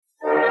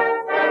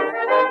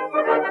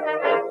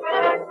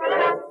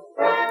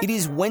It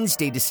is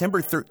Wednesday,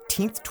 December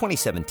 13th,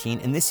 2017,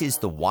 and this is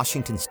the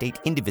Washington State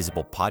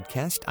Indivisible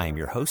podcast. I am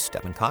your host,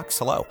 Stephen Cox.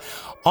 Hello.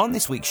 On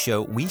this week's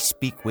show, we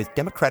speak with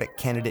Democratic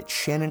candidate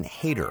Shannon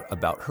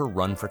about her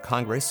run for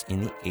Congress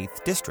in the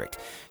 8th District.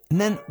 And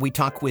then we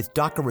talk with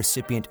DACA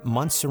recipient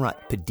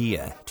Monserrat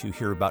Padilla to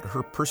hear about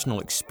her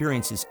personal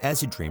experiences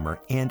as a dreamer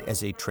and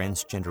as a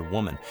transgender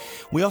woman.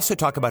 We also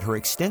talk about her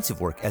extensive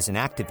work as an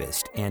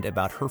activist and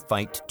about her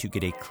fight to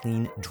get a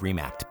Clean Dream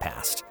Act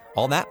passed.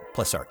 All that,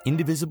 plus our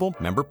Indivisible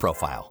member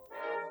profile.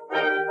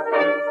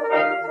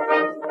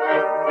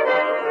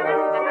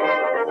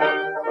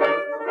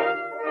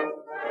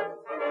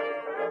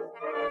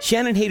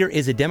 Shannon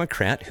is a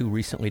Democrat who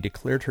recently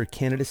declared her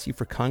candidacy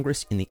for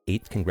Congress in the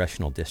 8th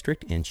Congressional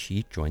District, and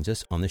she joins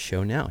us on the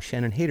show now.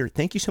 Shannon,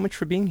 thank you so much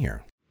for being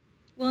here.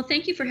 Well,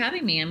 thank you for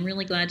having me. I'm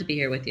really glad to be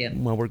here with you.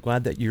 Well, we're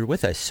glad that you're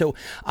with us. So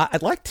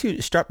I'd like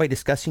to start by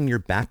discussing your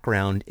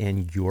background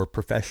and your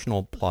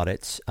professional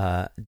plaudits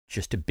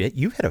just a bit.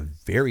 You've had a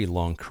very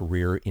long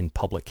career in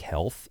public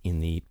health in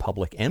the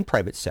public and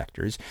private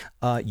sectors.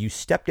 You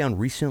stepped down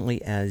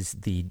recently as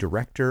the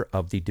director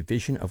of the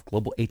Division of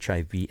Global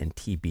HIV and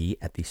TB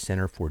at the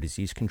Center for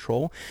Disease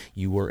Control.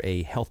 You were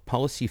a health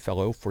policy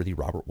fellow for the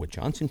Robert Wood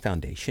Johnson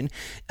Foundation.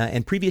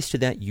 And previous to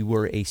that, you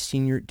were a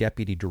senior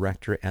deputy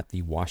director at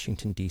the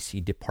Washington,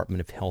 D.C. Department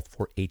of Health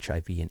for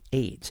HIV and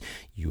AIDS.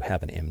 You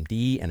have an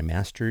MD and a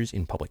master's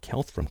in public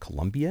health from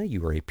Columbia.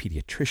 You are a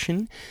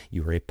pediatrician.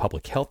 You are a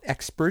public health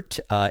expert.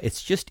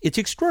 It's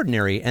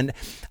extraordinary. And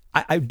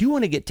I do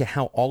want to get to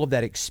how all of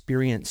that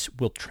experience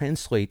will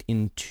translate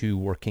into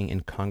working in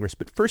Congress.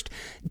 But first,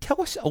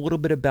 tell us a little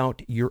bit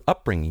about your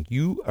upbringing.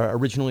 You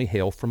originally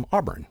hail from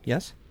Auburn,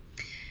 yes?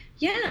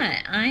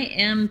 Yeah, I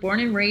am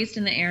born and raised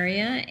in the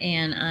area,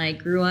 and I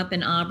grew up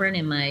in Auburn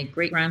in my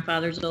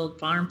great-grandfather's old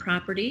farm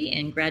property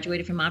and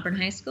graduated from Auburn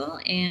High School,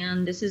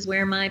 and this is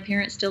where my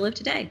parents still live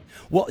today.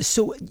 Well,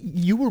 so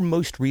you were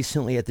most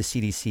recently at the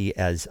CDC,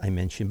 as I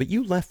mentioned, but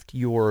you left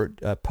your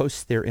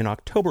post there in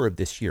October of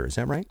this year, is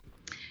that right?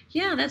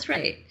 Yeah, that's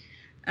right.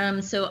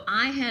 So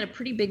I had a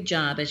pretty big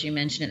job, as you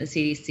mentioned, at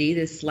the CDC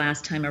this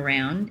last time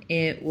around.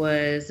 It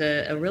was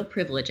a real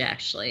privilege,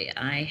 actually.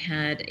 I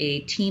had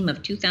a team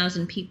of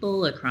 2,000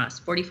 people across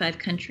 45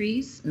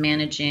 countries,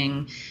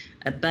 managing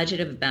a budget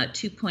of about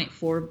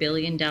 $2.4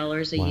 billion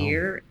a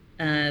year.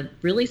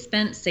 Really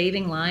spent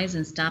saving lives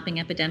and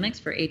stopping epidemics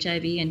for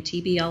HIV and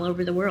TB all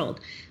over the world.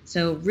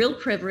 So real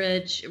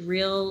privilege,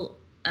 real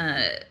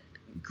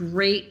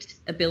great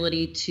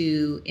ability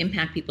to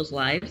impact people's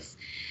lives.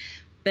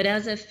 But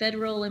as a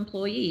federal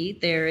employee,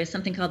 there is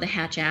something called the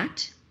Hatch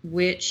Act,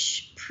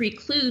 which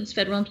precludes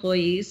federal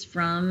employees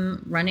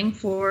from running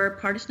for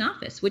partisan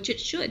office, which it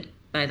should,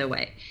 by the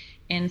way.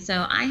 And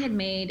so I had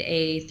made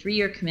a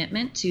 3-year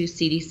commitment to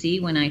CDC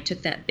when I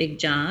took that big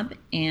job,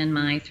 and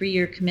my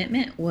 3-year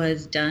commitment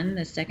was done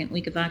the second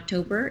week of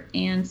October.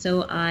 And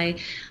so I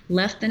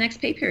left the next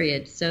pay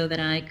period so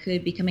that I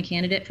could become a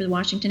candidate for the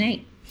Washington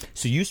 8th.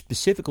 So you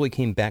specifically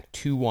came back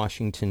to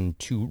Washington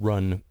to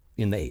run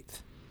in the 8th.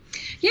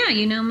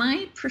 Yeah,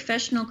 my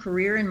professional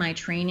career and my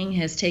training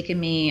has taken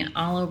me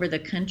all over the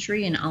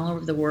country and all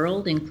over the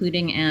world,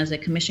 including as a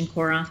Commissioned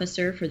Corps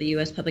officer for the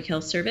U.S. Public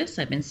Health Service.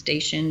 I've been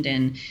stationed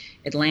in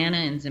Atlanta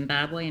and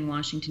Zimbabwe and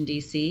Washington,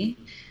 D.C.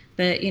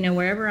 But,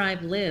 wherever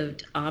I've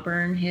lived,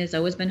 Auburn has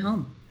always been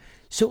home.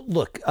 So,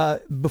 look,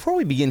 before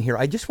we begin here,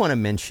 I just want to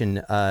mention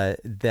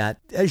that,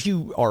 as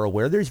you are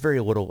aware, there's very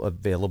little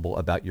available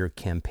about your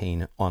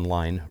campaign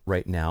online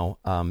right now,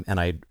 and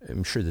I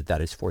am sure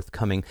that is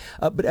forthcoming.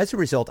 But as a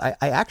result, I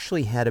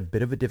actually had a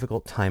bit of a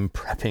difficult time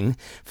prepping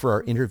for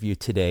our interview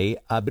today,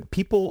 but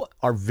people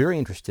are very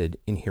interested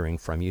in hearing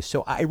from you.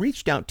 So I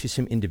reached out to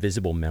some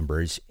Indivisible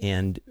members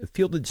and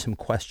fielded some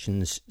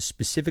questions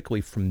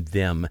specifically from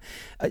them.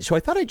 So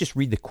I thought I'd just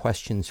read the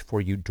questions for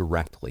you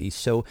directly.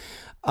 So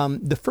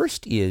the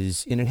first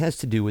is, and it has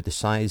to do with the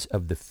size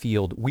of the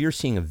field. We are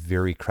seeing a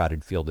very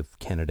crowded field of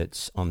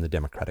candidates on the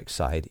Democratic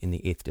side in the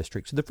 8th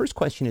District. So the first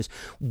question is,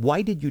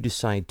 why did you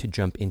decide to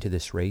jump into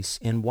this race,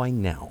 and why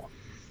now?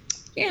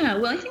 Yeah,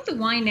 well, I think the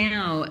why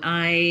now,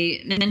 I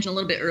mentioned a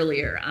little bit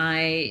earlier.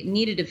 I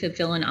needed to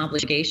fulfill an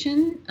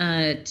obligation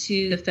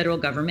to the federal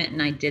government,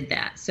 and I did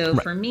that. So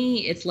For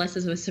me, it's less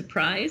of a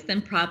surprise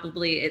than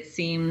probably it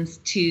seems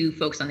to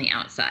folks on the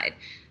outside.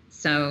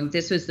 So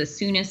this was the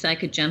soonest I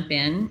could jump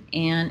in.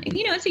 And,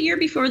 it's a year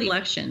before the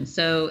election.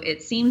 So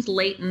it seems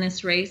late in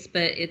this race,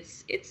 but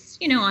it's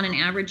on an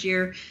average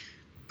year,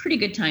 pretty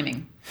good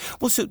timing.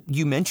 Well, so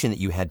you mentioned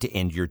that you had to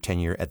end your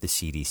tenure at the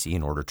CDC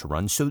in order to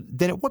run. So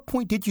then at what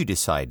point did you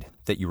decide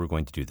that you were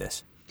going to do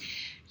this?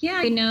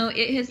 Yeah,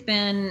 it has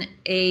been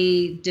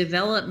a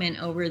development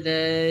over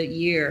the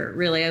year,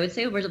 really. I would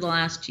say over the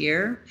last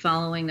year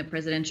following the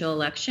presidential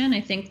election.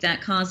 I think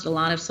that caused a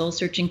lot of soul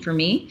searching for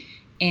me.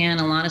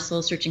 And a lot of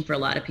soul searching for a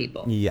lot of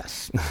people.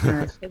 Yes.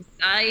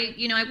 I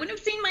wouldn't have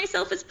seen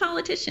myself as a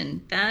politician.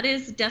 That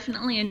is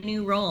definitely a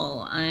new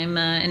role. I'm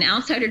an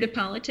outsider to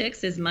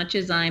politics as much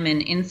as I'm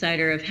an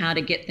insider of how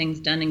to get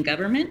things done in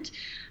government.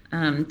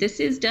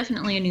 This is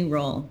definitely a new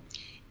role.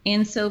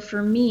 And so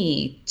for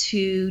me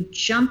to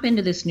jump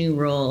into this new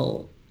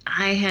role,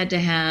 I had to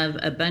have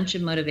a bunch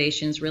of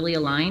motivations really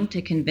aligned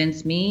to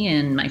convince me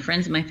and my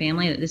friends and my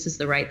family that this is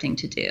the right thing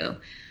to do.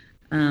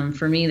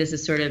 For me, this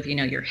is sort of,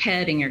 your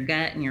head and your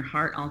gut and your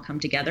heart all come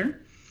together.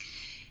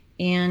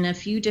 And a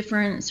few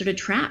different sort of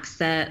tracks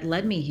that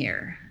led me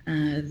here.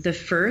 The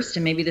first,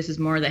 and maybe this is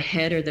more the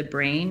head or the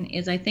brain,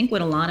 is I think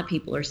what a lot of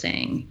people are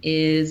saying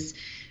is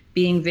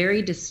being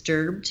very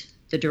disturbed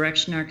the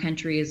direction our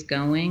country is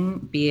going,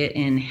 be it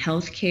in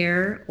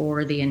healthcare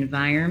or the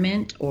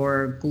environment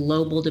or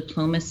global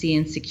diplomacy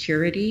and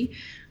security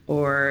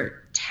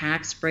or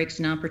tax breaks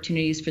and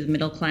opportunities for the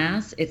middle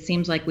class. It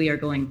seems like we are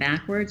going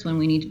backwards when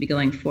we need to be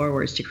going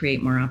forwards to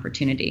create more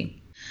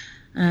opportunity.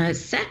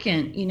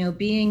 Second,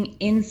 being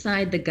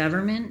inside the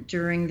government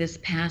during this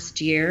past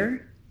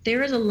year,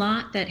 there is a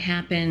lot that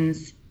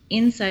happens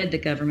inside the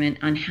government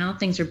on how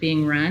things are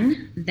being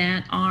run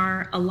that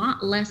are a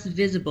lot less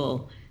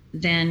visible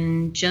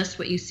than just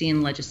what you see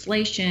in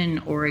legislation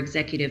or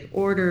executive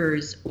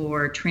orders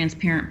or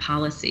transparent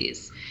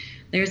policies.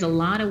 There's a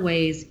lot of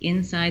ways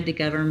inside the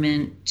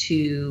government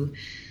to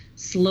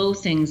slow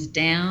things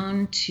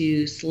down,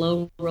 to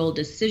slow roll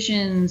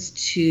decisions,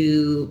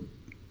 to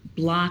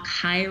block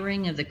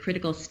hiring of the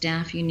critical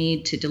staff you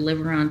need to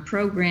deliver on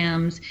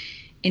programs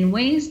in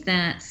ways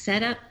that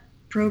set up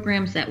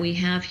programs that we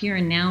have here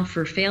and now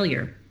for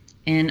failure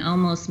and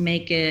almost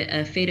make it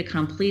a fait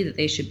accompli that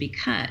they should be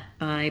cut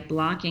by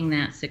blocking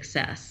that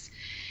success.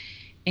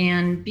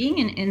 And being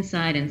an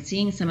inside and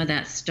seeing some of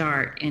that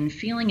start and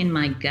feeling in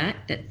my gut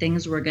that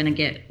things were going to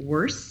get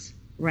worse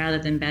rather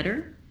than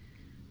better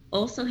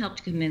also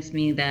helped convince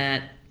me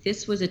that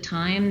this was a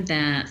time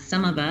that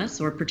some of us,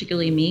 or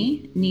particularly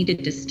me,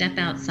 needed to step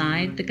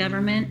outside the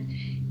government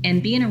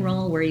and be in a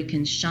role where you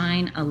can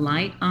shine a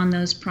light on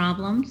those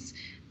problems,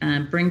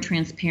 bring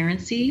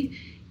transparency,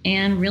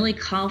 and really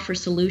call for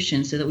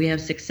solutions so that we have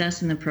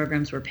success in the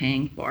programs we're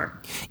paying for.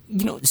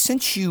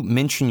 Since you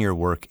mention your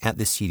work at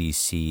the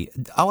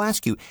CDC, I'll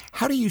ask you,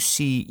 how do you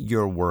see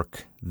your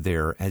work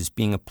there as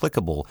being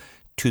applicable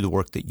to the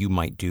work that you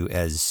might do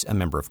as a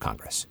member of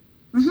Congress?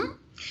 Mm-hmm.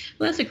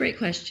 Well, that's a great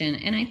question.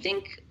 And I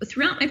think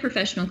throughout my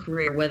professional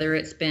career, whether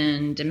it's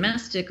been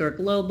domestic or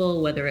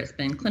global, whether it's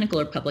been clinical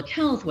or public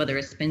health, whether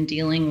it's been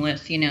dealing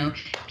with,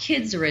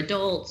 kids or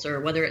adults, or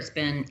whether it's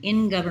been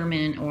in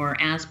government or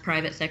as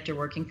private sector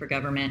working for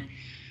government,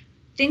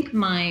 I think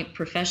my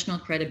professional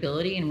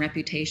credibility and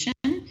reputation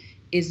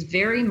is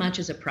very much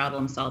as a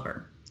problem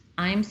solver.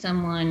 I'm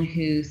someone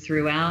who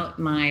throughout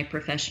my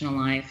professional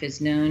life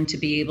is known to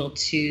be able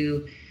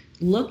to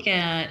look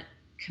at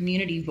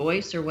community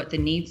voice or what the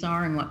needs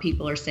are and what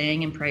people are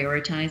saying and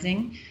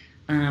prioritizing,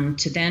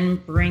 to then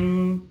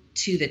bring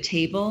to the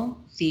table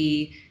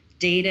the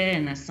data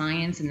and the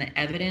science and the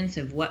evidence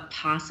of what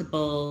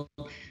possible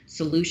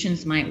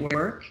solutions might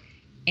work,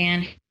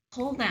 and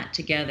pull that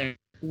together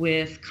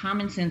with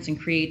common sense and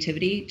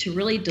creativity to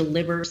really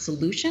deliver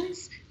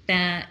solutions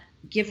that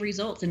give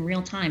results in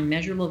real time,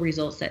 measurable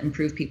results that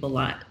improve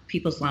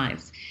people's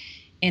lives.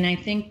 And I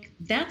think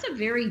that's a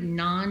very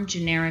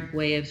non-generic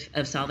way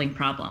of solving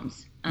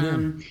problems.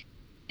 And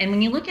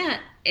when you look at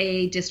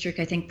a district,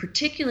 I think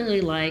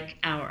particularly like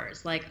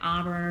ours, like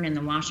Auburn and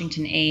the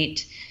Washington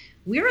 8,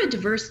 we're a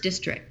diverse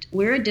district.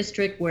 We're a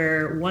district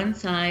where one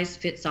size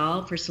fits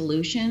all for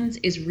solutions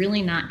is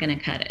really not going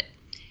to cut it.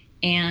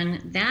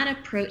 And that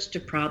approach to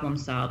problem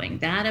solving,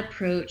 that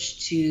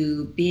approach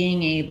to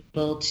being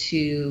able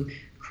to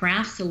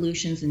craft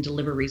solutions and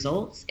deliver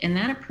results, and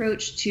that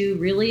approach to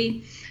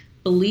really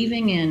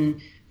believing in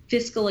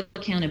fiscal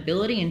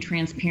accountability and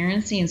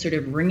transparency and sort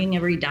of wringing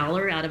every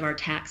dollar out of our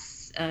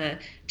tax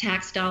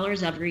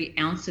dollars, every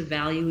ounce of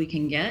value we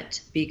can get,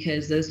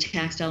 because those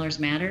tax dollars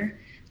matter.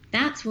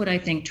 That's what I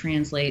think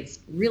translates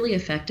really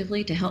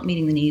effectively to help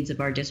meeting the needs of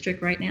our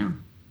district right now.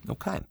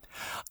 Okay.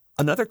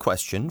 Another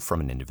question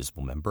from an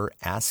Indivisible member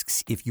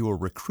asks if you were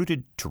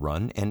recruited to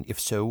run, and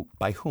if so,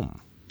 by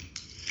whom?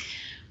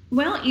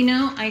 Well,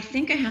 I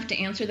think I have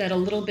to answer that a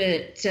little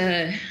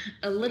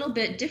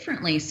bit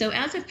differently. So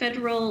as a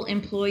federal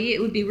employee, it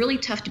would be really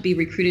tough to be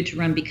recruited to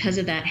run because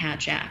of that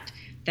Hatch Act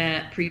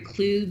that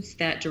precludes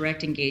that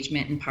direct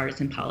engagement in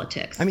partisan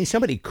politics. I mean,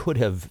 somebody could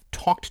have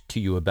talked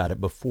to you about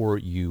it before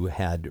you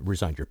had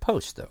resigned your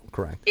post, though,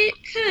 correct? It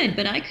could,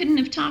 but I couldn't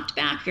have talked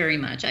back very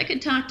much. I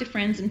could talk to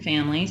friends and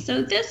family.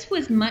 So this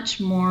was much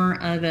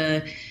more of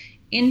a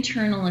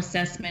internal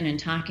assessment and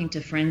talking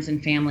to friends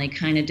and family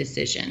kind of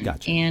decision.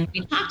 Gotcha. And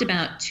we talked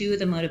about two of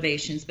the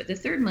motivations, but the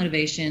third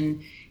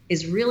motivation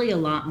is really a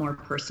lot more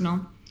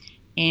personal.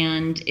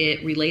 And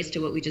it relates to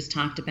what we just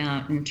talked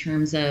about in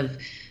terms of,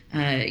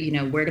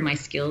 where do my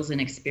skills and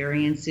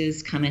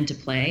experiences come into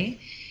play?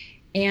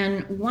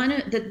 And one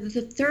of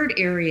the third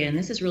area, and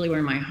this is really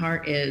where my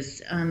heart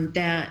is,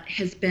 that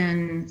has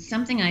been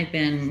something I've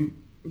been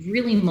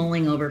really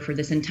mulling over for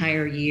this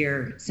entire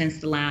year since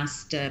the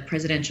last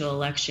presidential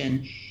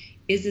election,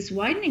 is this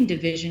widening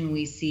division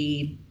we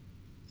see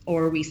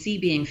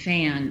being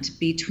fanned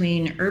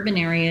between urban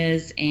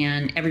areas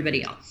and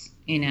everybody else.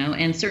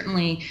 and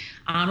certainly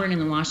Auburn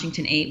and the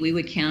Washington 8, we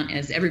would count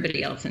as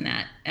everybody else in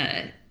that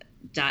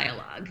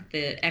dialogue,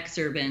 the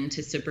exurban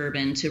to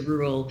suburban to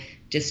rural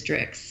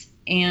districts.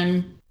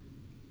 And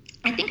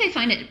I think I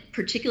find it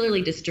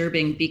particularly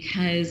disturbing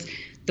because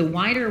the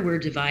wider we're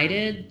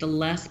divided, the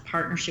less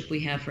partnership we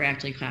have for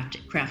actually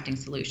crafting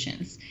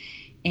solutions.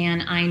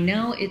 And I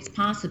know it's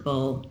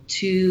possible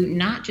to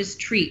not just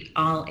treat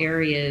all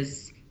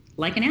areas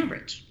like an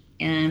average.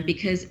 And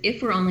because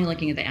if we're only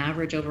looking at the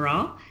average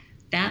overall,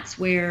 that's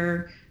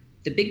where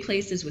the big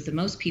places with the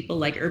most people,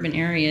 like urban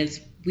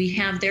areas, we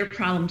have their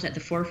problems at the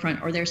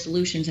forefront or their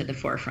solutions at the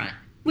forefront,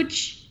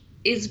 which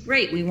is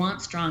great. We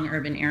want strong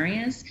urban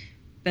areas,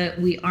 but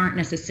we aren't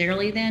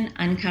necessarily then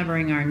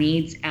uncovering our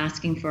needs,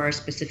 asking for our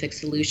specific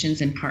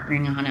solutions and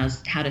partnering on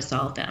how to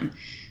solve them.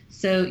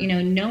 So,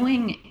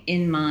 knowing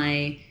in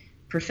my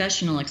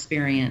professional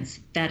experience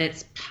that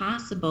it's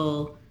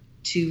possible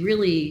to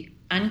really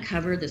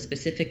uncover the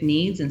specific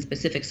needs and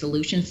specific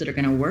solutions that are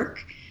going to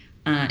work,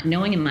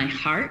 knowing in my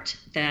heart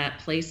that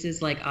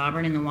places like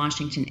Auburn and the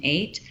Washington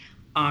 8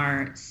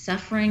 are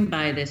suffering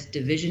by this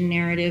division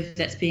narrative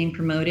that's being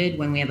promoted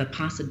when we have a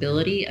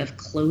possibility of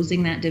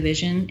closing that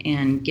division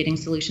and getting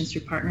solutions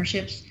through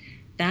partnerships.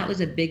 That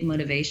was a big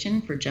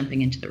motivation for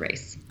jumping into the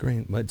race.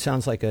 Great. Well, it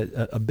sounds like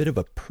a bit of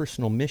a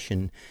personal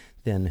mission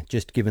then,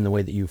 just given the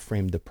way that you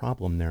framed the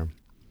problem there.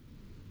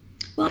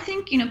 Well, I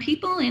think,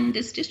 people in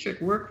this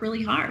district work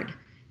really hard.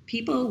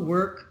 People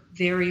work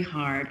very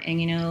hard.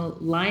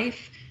 And,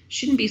 life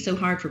shouldn't be so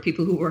hard for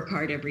people who work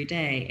hard every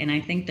day. And I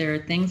think there are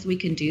things we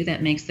can do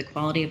that makes the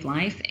quality of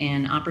life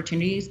and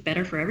opportunities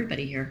better for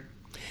everybody here.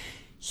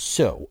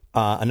 So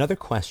another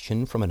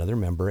question from another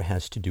member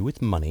has to do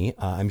with money.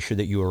 I'm sure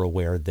that you are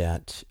aware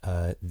that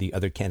the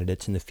other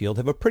candidates in the field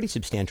have a pretty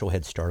substantial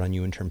head start on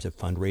you in terms of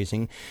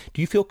fundraising.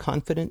 Do you feel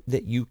confident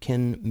that you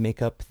can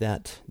make up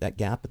that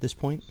gap at this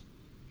point?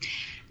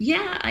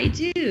 Yeah, I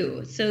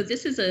do. So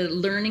this is a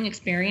learning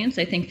experience,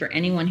 I think, for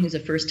anyone who's a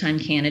first-time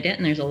candidate,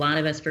 and there's a lot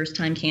of us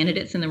first-time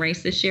candidates in the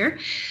race this year.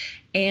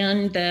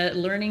 And the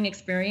learning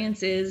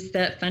experience is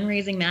that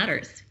fundraising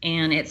matters,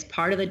 and it's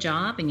part of the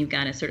job, and you've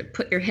got to sort of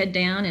put your head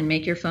down and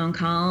make your phone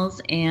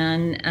calls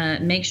and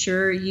make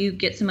sure you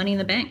get some money in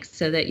the bank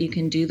so that you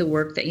can do the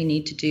work that you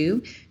need to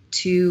do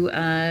to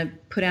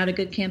put out a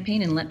good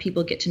campaign and let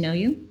people get to know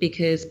you,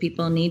 because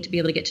people need to be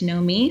able to get to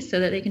know me so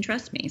that they can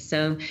trust me.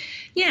 So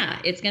yeah,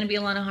 it's going to be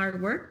a lot of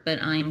hard work,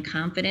 but I'm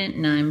confident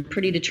and I'm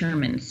pretty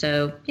determined.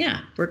 So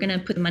yeah, we're going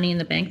to put the money in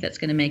the bank that's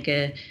going to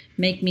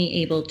make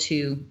me able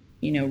to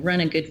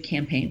run a good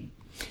campaign.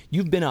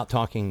 You've been out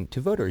talking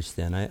to voters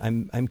then.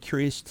 I'm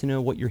curious to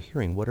know what you're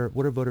hearing. What are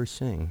voters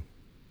saying?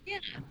 Yeah.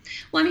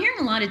 Well, I'm hearing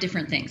a lot of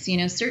different things.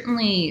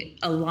 Certainly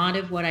a lot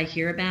of what I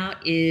hear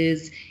about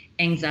is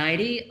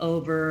anxiety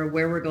over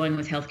where we're going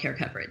with healthcare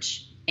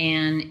coverage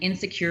and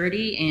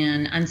insecurity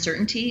and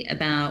uncertainty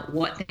about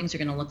what things are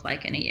going to look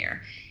like in a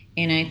year.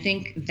 And I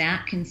think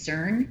that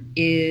concern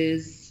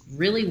is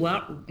really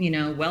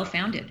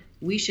well-founded.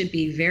 We should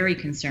be very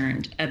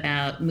concerned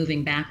about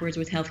moving backwards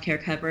with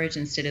healthcare coverage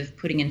instead of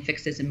putting in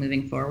fixes and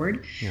moving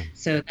forward. Yeah.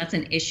 So that's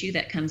an issue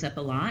that comes up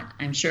a lot.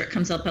 I'm sure it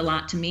comes up a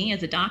lot to me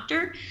as a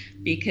doctor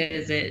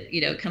because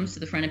it comes to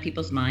the front of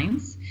people's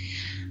minds.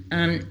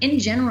 In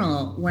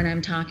general, when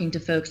I'm talking to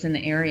folks in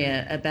the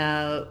area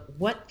about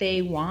what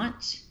they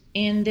want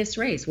in this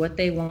race, what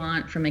they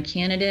want from a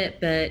candidate,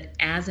 but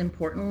as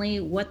importantly,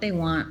 what they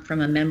want from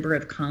a member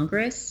of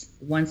Congress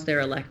once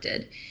they're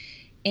elected.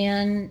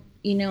 And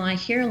I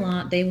hear a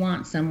lot, they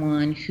want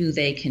someone who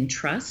they can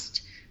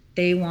trust.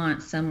 They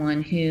want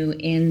someone who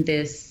in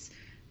this,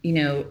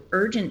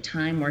 urgent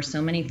time where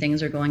so many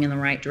things are going in the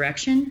right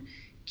direction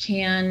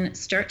can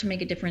start to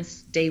make a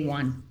difference day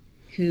one,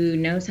 who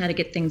knows how to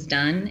get things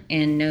done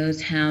and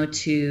knows how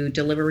to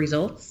deliver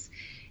results.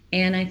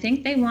 And I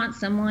think they want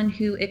someone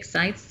who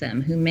excites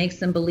them, who makes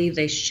them believe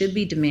they should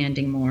be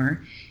demanding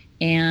more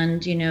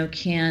and,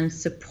 can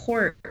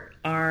support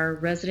our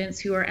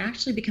residents who are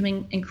actually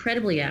becoming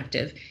incredibly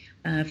active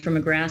from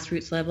a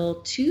grassroots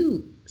level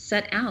to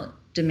set out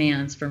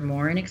demands for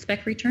more and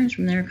expect returns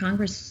from their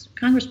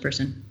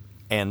congressperson.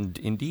 And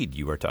indeed,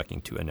 you are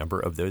talking to a number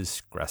of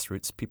those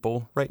grassroots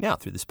people right now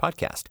through this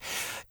podcast.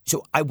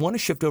 So I want to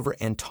shift over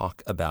and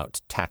talk about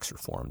tax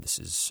reform. This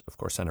is, of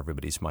course, on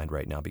everybody's mind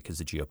right now because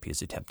the GOP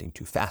is attempting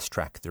to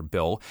fast-track their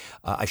bill.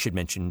 I should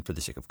mention, for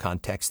the sake of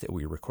context, that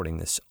we are recording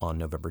this on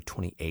November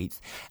 28th.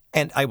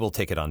 And I will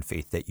take it on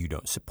faith that you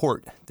don't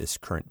support this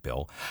current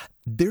bill.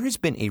 There has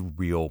been a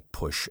real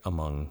push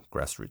among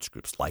grassroots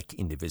groups like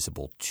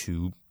Indivisible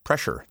to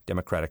pressure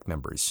Democratic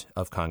members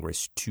of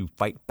Congress to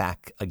fight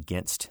back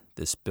against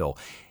this bill.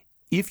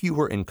 If you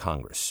were in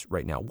Congress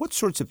right now, what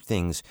sorts of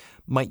things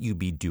might you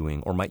be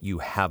doing or might you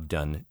have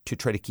done to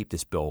try to keep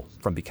this bill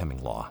from becoming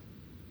law?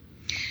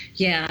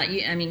 Yeah,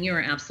 you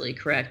are absolutely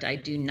correct. I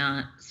do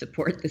not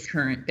support this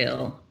current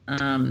bill.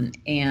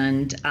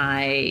 And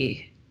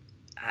I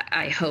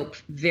hope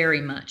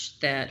very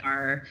much that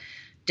our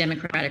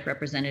Democratic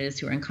representatives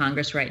who are in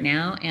Congress right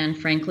now. And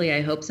frankly,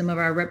 I hope some of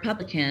our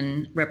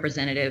Republican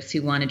representatives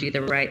who want to do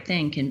the right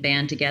thing can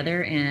band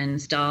together and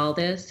stall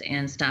this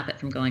and stop it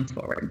from going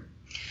forward.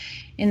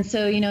 And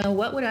so,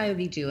 what would I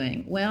be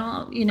doing?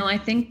 Well, I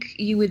think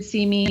you would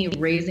see me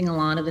raising a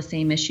lot of the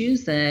same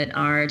issues that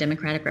our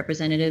Democratic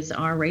representatives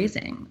are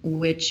raising,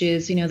 which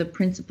is, the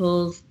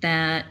principles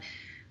that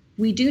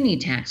we do need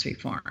tax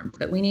reform,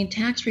 but we need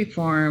tax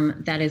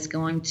reform that is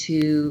going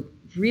to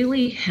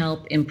really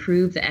help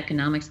improve the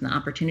economics and the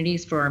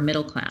opportunities for our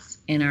middle class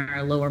and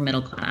our lower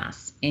middle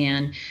class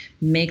and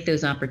make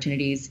those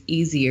opportunities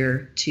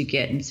easier to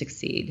get and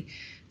succeed.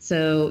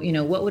 So,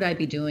 what would I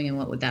be doing and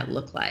what would that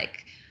look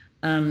like?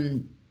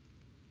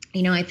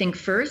 I think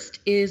first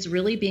is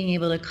really being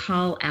able to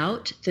call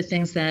out the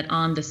things that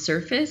on the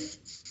surface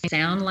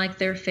sound like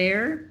they're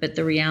fair, but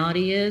the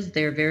reality is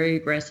they're very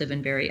aggressive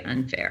and very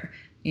unfair.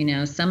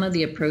 Some of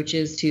the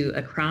approaches to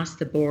across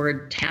the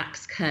board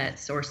tax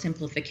cuts or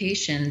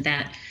simplification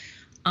that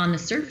on the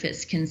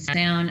surface can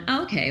sound,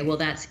 okay, well,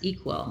 that's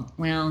equal.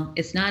 Well,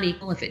 it's not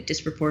equal if it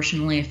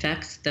disproportionately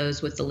affects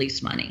those with the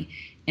least money.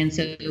 And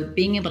so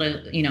being able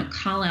to,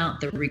 call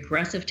out the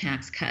regressive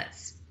tax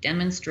cuts,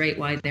 demonstrate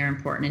why they're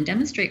important, and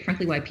demonstrate,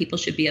 frankly, why people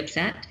should be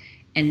upset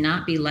and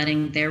not be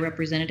letting their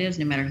representatives,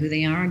 no matter who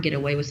they are, get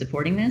away with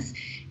supporting this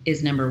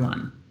is number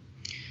one.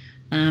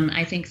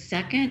 I think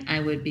second, I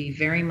would be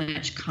very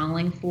much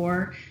calling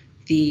for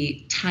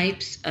the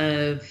types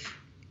of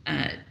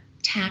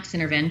tax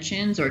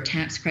interventions or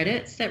tax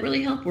credits that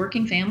really help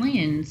working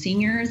family and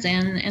seniors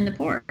and the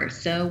poor.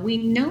 So we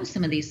know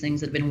some of these things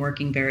have been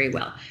working very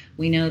well.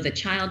 We know the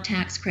child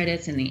tax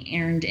credits and the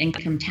earned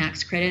income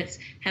tax credits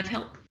have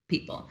helped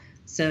people.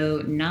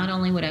 So not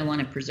only would I want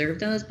to preserve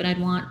those, but I'd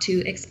want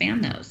to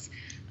expand those.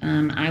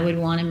 I would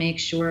want to make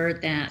sure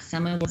that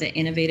some of the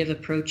innovative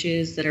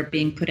approaches that are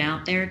being put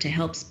out there to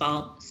help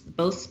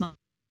both small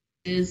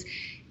businesses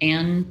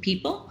and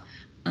people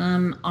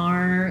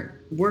are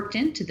worked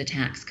into the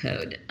tax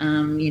code.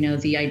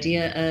 The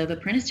idea of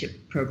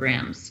apprenticeship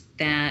programs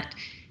that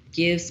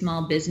give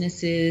small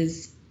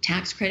businesses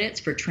tax credits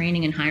for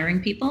training and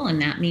hiring people,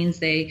 and that means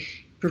they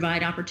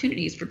provide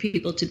opportunities for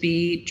people to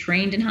be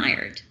trained and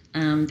hired.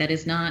 That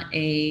is not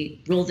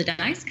a roll the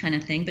dice kind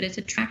of thing, but it's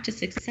a track to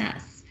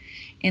success.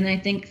 And I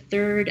think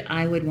third,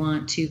 I would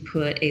want to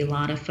put a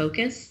lot of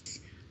focus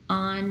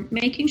on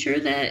making sure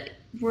that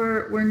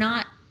we're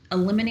not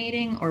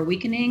eliminating or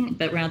weakening,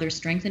 but rather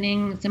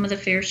strengthening some of the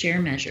fair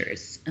share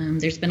measures.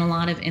 There's been a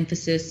lot of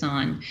emphasis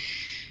on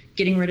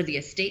getting rid of the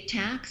estate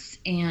tax,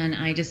 and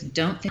I just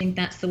don't think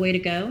that's the way to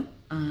go.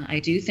 I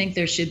do think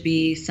there should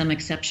be some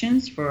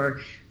exceptions for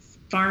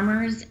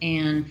farmers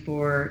and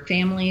for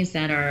families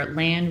that are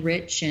land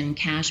rich and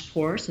cash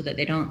poor so that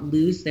they don't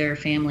lose their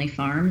family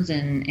farms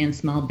and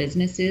small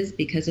businesses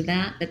because of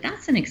that. But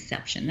that's an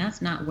exception.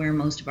 That's not where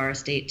most of our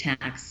estate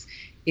tax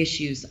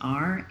issues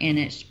are, and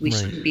we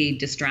shouldn't be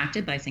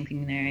distracted by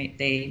thinking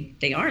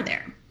they are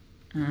there.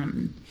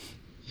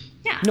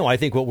 No, I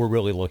think what we're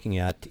really looking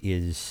at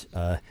is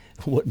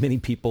what many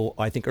people,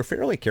 I think, are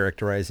fairly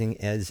characterizing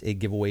as a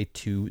giveaway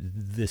to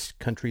this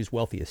country's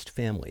wealthiest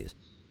families.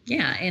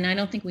 Yeah, and I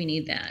don't think we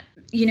need that.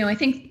 I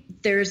think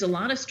there's a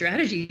lot of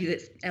strategy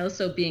that's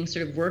also being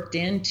sort of worked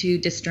in to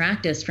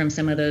distract us from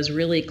some of those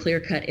really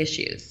clear-cut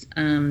issues.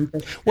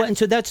 Well, and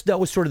so that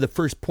was sort of the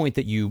first point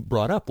that you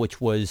brought up,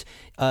 which was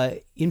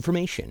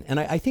information.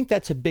 And I think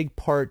that's a big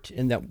part,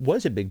 and that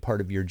was a big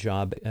part of your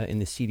job in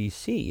the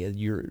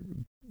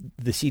CDC.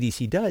 The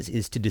CDC does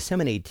is to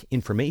disseminate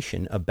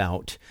information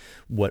about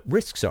what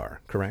risks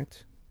are,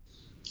 correct?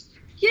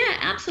 Yeah,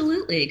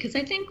 absolutely. Because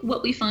I think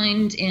what we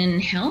find in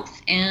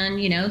health, and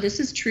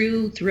this is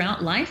true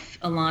throughout life,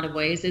 a lot of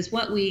ways, is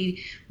what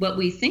we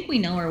think we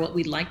know or what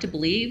we'd like to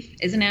believe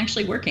isn't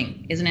actually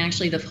working, isn't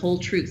actually the whole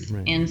truth.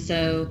 Right. And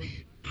so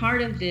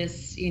part of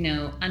this,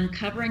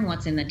 uncovering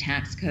what's in the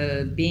tax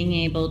code, being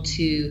able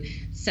to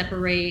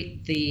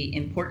separate the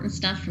important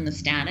stuff from the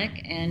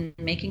static, and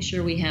making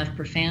sure we have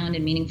profound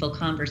and meaningful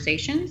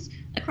conversations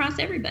across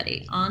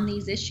everybody on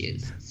these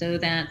issues so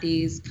that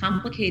these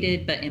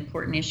complicated but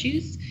important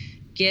issues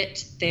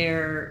get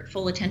their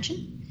full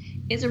attention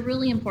is a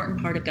really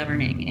important part of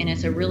governing. And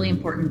it's a really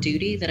important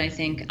duty that I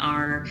think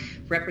our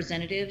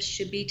representatives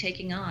should be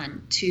taking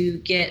on to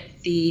get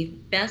the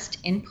best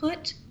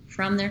input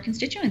from their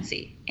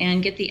constituency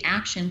and get the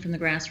action from the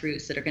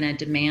grassroots that are going to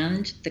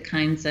demand the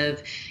kinds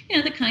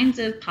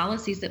of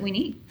policies that we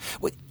need.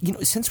 Well,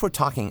 since we're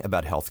talking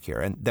about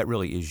healthcare, and that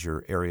really is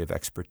your area of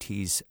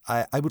expertise,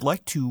 I would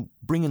like to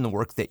bring in the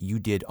work that you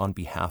did on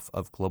behalf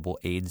of global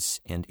AIDS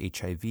and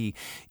HIV.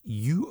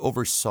 You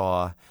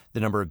oversaw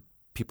the number of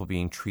people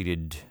being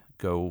treated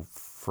go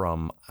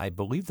from, I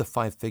believe, the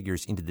 5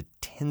 figures into the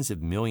tens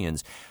of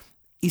millions.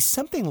 Is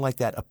something like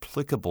that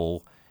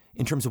applicable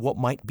in terms of what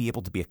might be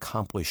able to be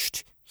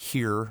accomplished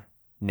here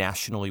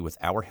nationally with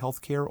our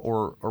healthcare,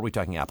 or are we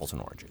talking apples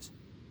and oranges?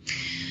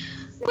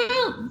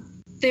 Well,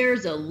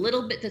 There's a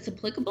little bit that's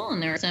applicable,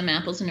 and there are some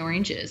apples and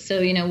oranges.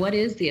 So, what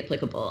is the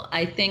applicable?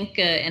 I think,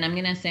 and I'm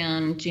going to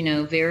sound,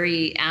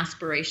 very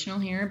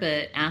aspirational here,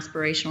 but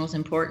aspirational is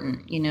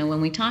important.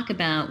 When we talk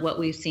about what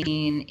we've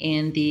seen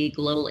in the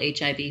global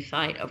HIV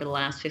fight over the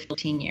last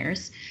 15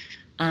 years,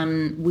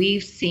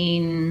 we've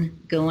seen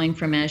going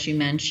from, as you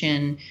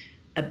mentioned,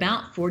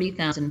 about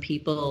 40,000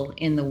 people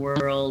in the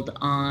world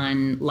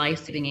on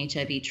life-saving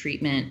HIV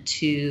treatment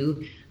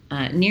to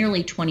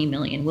nearly 20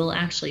 million. We'll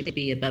actually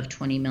be above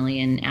 20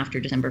 million after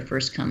December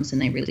 1st comes and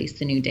they release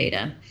the new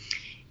data.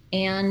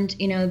 And,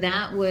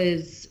 that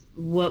was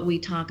what we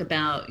talk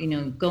about,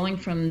 going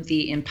from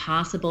the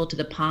impossible to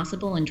the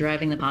possible and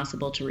driving the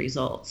possible to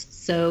results.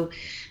 So,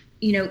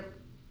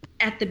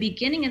 at the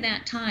beginning of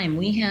that time,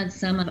 we had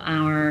some of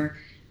our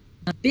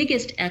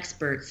biggest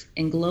experts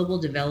in global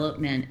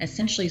development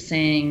essentially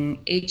saying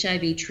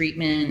HIV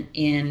treatment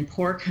in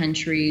poor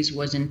countries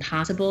was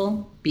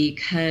impossible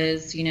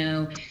because,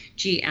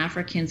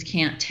 Africans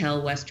can't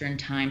tell Western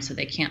time, so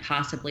they can't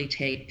possibly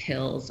take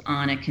pills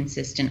on a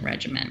consistent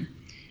regimen.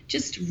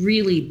 Just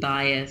really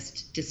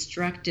biased,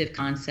 destructive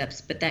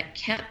concepts, but that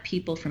kept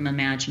people from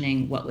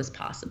imagining what was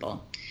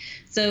possible.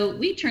 So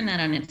we turned that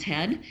on its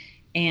head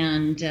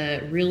and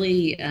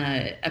really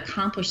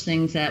accomplished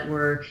things that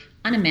were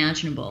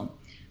unimaginable.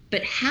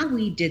 But how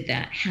we did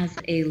that has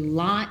a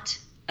lot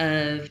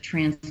of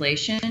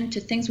translation to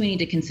things we need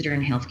to consider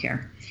in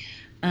healthcare.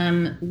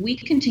 We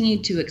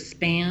continued to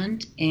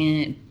expand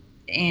and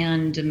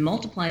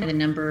multiply the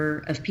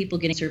number of people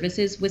getting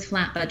services with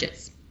flat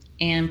budgets.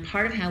 And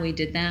part of how we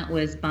did that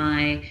was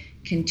by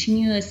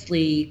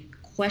continuously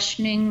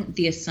questioning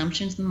the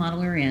assumptions the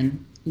model are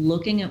in,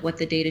 looking at what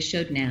the data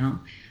showed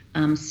now,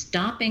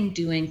 stopping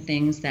doing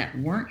things that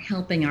weren't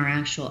helping our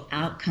actual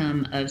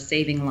outcome of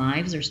saving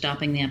lives or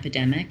stopping the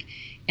epidemic,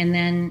 and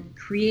then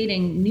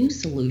creating new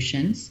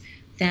solutions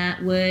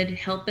that would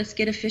help us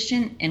get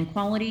efficient and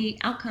quality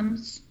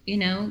outcomes,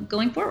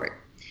 going forward.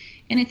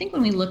 And I think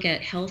when we look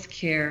at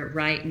healthcare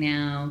right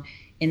now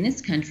in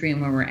this country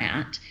and where we're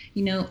at,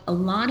 a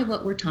lot of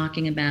what we're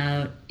talking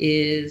about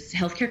is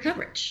healthcare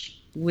coverage,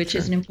 which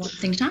is an important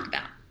thing to talk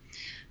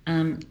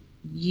about.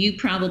 You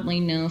probably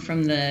know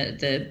from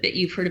the bit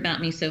you've heard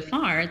about me so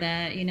far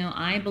that,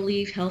 I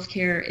believe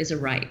healthcare is a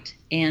right.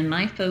 And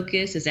my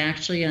focus is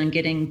actually on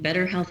getting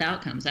better health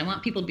outcomes. I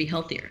want people to be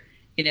healthier.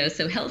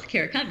 So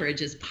healthcare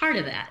coverage is part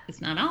of that.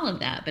 It's not all of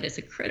that, but it's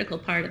a critical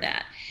part of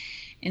that.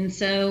 And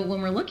so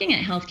when we're looking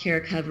at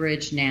healthcare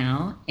coverage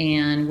now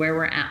and where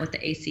we're at with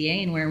the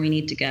ACA and where we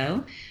need to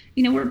go,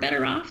 we're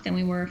better off than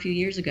we were a few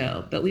years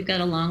ago, but we've got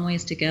a long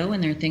ways to go,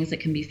 and there are things that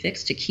can be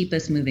fixed to keep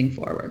us moving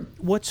forward.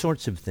 What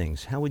sorts of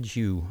things? How would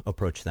you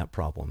approach that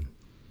problem?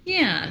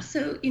 Yeah,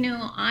 so,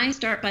 I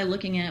start by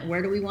looking at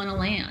where do we want to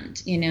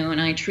land,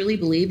 and I truly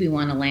believe we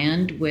want to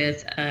land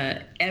with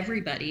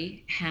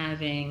everybody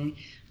having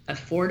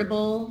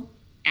affordable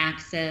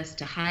access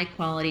to high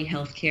quality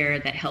health care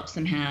that helps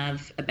them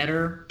have a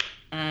better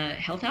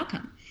health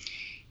outcome.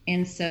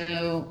 And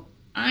so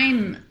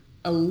I'm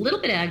a little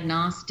bit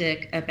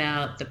agnostic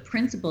about the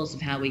principles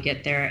of how we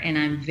get there, and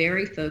I'm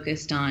very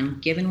focused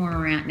on, given where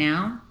we're at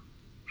now,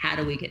 how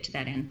do we get to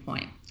that end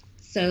point?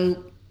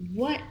 So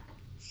what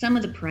some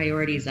of the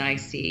priorities I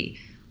see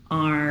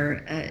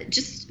are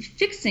just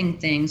fixing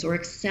things or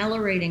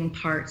accelerating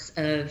parts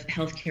of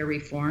healthcare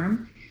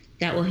reform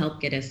that will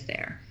help get us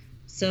there.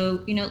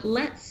 So,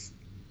 let's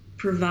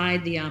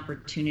provide the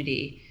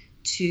opportunity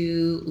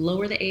to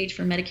lower the age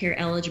for Medicare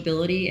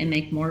eligibility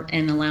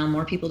and allow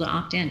more people to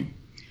opt in.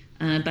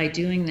 By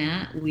doing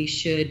that, we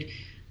should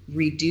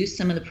reduce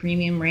some of the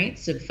premium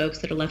rates of folks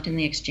that are left in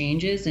the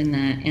exchanges and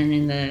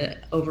in the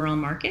overall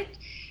market.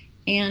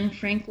 And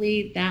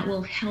frankly, that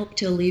will help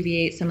to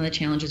alleviate some of the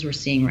challenges we're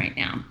seeing right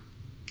now.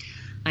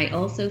 I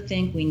also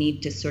think we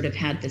need to sort of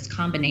have this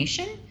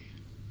combination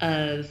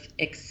of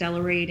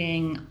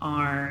accelerating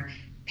our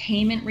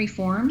payment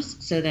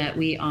reforms so that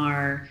we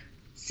are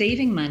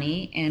saving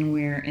money and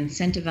we're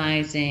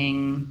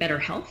incentivizing better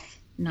health,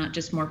 not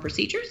just more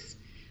procedures.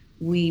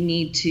 We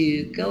need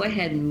to go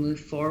ahead and move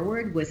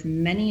forward with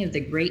many of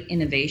the great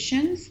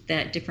innovations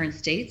that different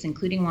states,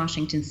 including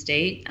Washington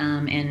State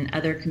and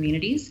other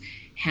communities,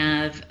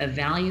 have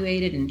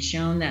evaluated and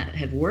shown that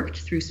have worked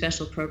through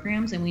special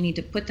programs, and we need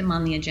to put them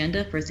on the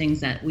agenda for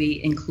things that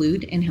we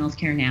include in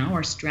healthcare now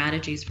or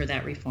strategies for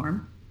that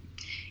reform.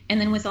 And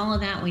then with all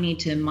of that, we need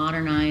to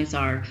modernize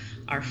our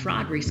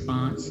fraud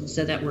response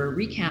so that we're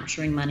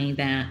recapturing money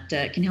that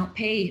can help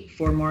pay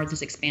for more of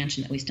this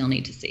expansion that we still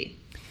need to see.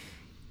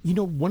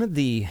 One of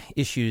the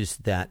issues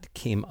that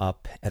came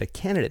up at a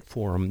candidate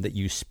forum that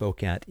you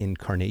spoke at in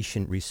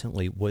Carnation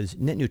recently was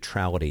net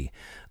neutrality.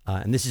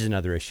 And this is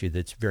another issue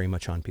that's very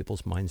much on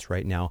people's minds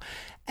right now.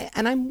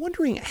 And I'm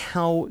wondering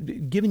how,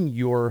 given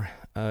your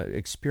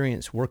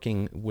experience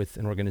working with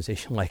an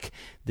organization like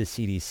the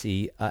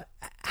CDC,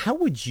 how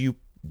would you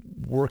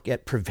work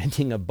at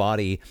preventing a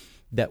body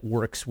that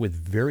works with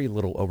very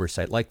little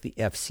oversight, like the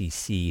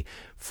FCC,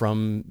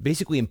 from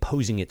basically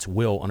imposing its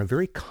will on a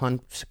very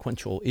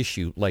consequential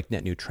issue like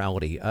net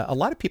neutrality. A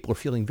lot of people are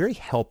feeling very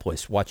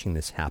helpless watching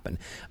this happen.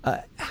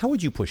 How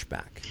would you push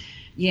back?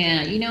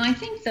 Yeah, I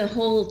think the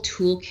whole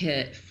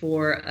toolkit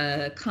for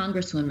a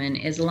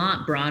congresswoman is a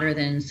lot broader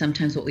than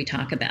sometimes what we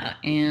talk about.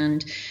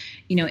 And,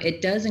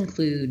 it does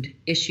include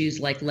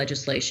issues like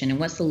legislation and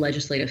what's the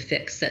legislative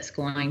fix that's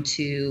going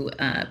to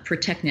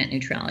protect net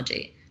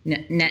neutrality.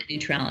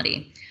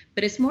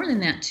 But it's more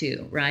than that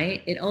too,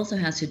 right? It also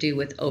has to do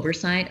with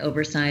oversight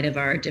of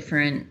our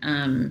different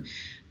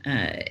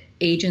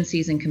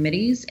agencies and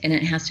committees, and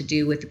it has to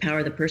do with the power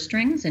of the purse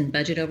strings and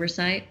budget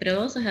oversight, but it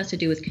also has to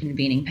do with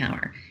convening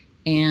power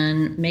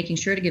and making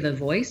sure to give a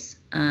voice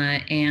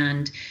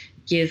and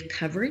give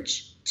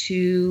coverage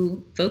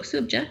to folks who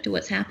object to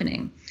what's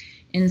happening.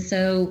 And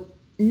so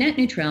net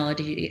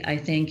neutrality, I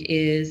think,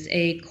 is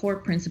a core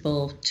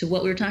principle to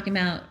what we were talking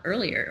about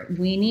earlier.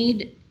 We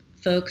need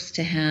folks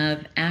to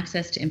have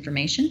access to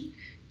information,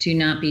 to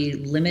not be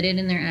limited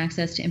in their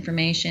access to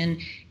information,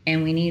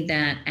 and we need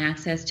that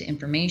access to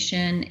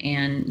information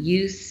and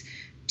use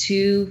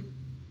to,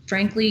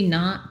 frankly,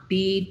 not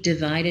be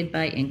divided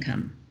by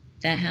income.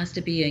 That has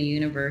to be a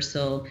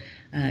universal,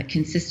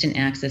 consistent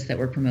access that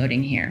we're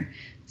promoting here.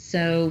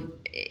 So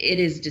it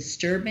is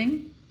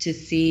disturbing to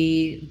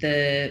see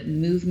the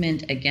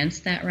movement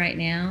against that right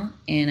now,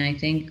 and I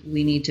think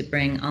we need to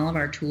bring all of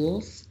our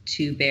tools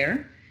to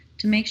bear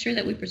to make sure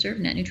that we preserve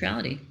net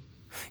neutrality.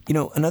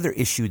 Another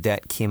issue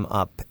that came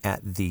up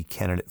at the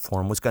candidate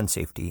forum was gun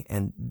safety,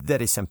 and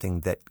that is something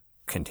that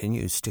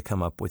continues to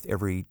come up with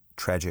every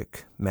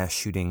tragic mass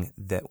shooting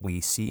that we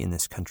see in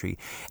this country.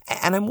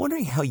 And I'm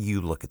wondering how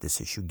you look at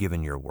this issue,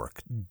 given your work.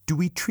 Do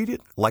we treat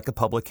it like a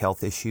public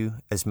health issue,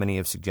 as many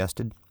have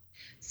suggested?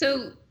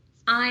 So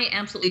I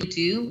absolutely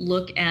do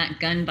look at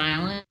gun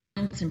violence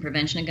and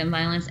prevention of gun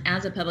violence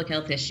as a public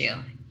health issue.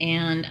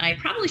 And I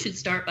probably should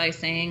start by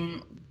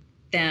saying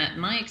that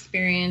my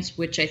experience,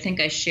 which I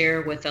think I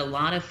share with a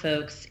lot of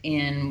folks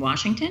in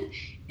Washington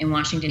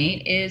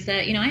 8, is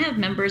that, I have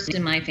members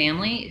in my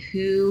family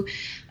who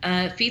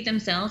feed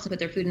themselves and put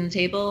their food on the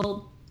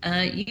table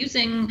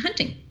using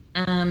hunting.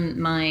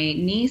 My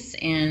niece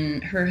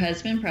and her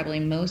husband, probably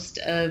most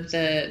of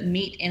the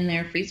meat in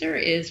their freezer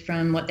is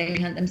from what they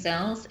hunt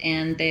themselves,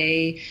 and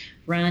they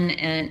run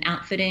an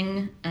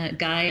outfitting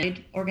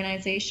guide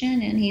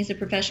organization, and he's a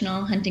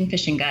professional hunting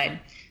fishing guide.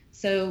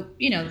 So,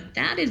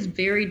 that is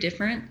very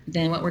different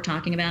than what we're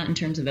talking about in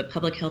terms of a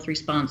public health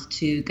response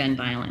to gun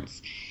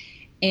violence.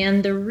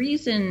 And the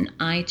reason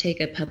I take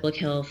a public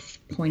health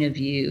point of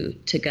view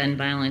to gun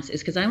violence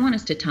is because I want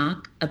us to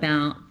talk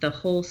about the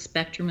whole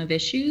spectrum of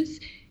issues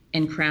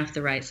and craft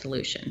the right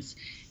solutions.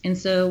 And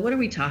so what are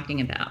we talking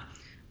about?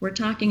 We're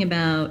talking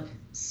about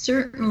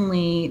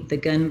certainly the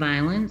gun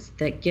violence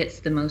that gets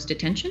the most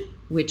attention,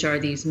 which are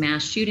these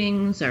mass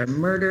shootings, our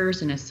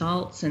murders and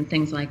assaults and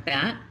things like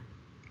that.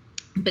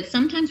 But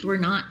sometimes we're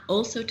not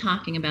also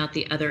talking about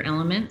the other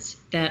elements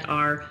that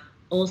are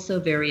also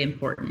very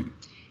important.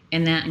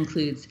 And that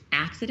includes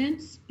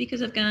accidents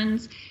because of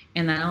guns,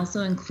 and that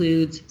also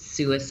includes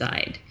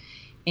suicide.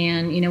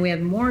 And, we have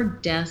more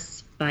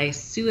deaths by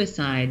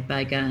suicide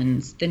by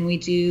guns than we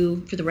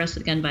do for the rest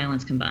of the gun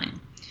violence combined.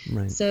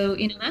 Right. So,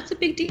 that's a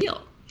big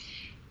deal.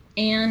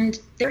 And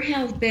there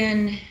have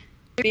been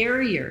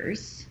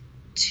barriers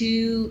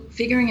to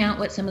figuring out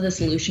what some of the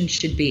solutions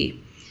should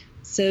be.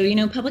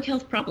 So, public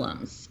health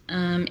problems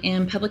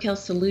and public health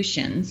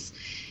solutions,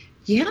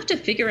 you have to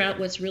figure out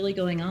what's really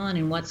going on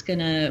and what's going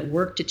to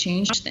work to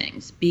change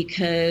things,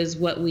 because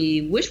what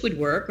we wish would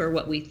work or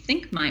what we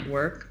think might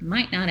work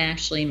might not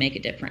actually make a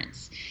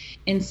difference.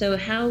 And so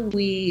how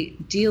we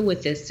deal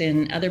with this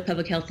in other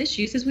public health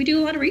issues is we do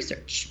a lot of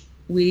research.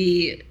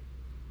 We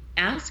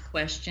ask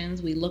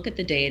questions, we look at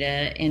the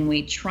data, and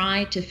we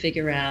try to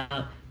figure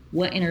out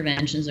what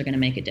interventions are going to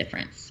make a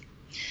difference.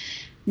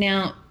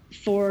 Now,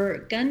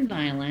 for gun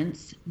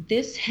violence,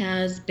 this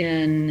has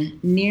been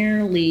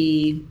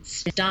nearly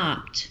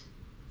stopped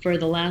for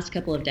the last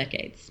couple of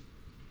decades.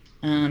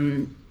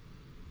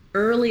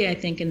 Early, I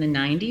think in the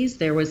 90s,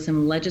 there was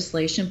some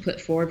legislation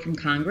put forward from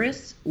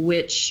Congress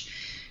which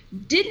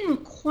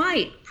didn't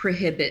quite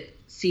prohibit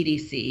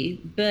CDC,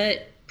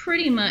 but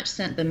pretty much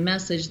sent the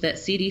message that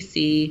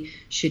CDC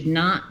should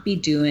not be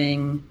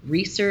doing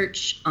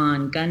research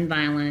on gun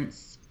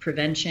violence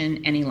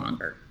prevention any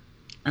longer.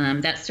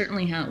 That's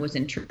certainly how it was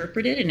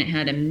interpreted, and it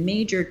had a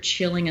major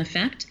chilling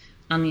effect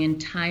on the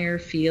entire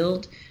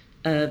field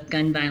of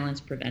gun violence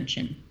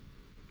prevention.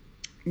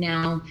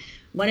 Now,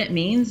 what it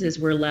means is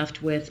we're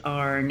left with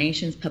our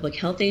nation's public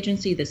health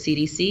agency, the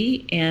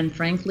CDC, and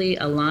frankly,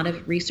 a lot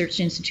of research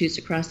institutes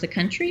across the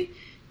country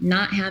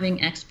not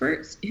having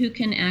experts who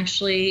can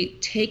actually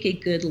take a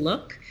good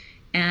look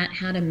at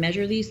how to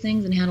measure these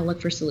things and how to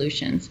look for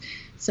solutions.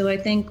 So I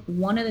think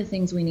one of the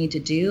things we need to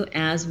do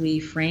as we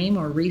frame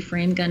or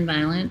reframe gun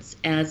violence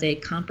as a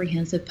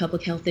comprehensive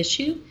public health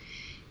issue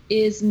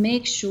is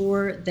make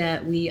sure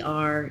that we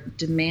are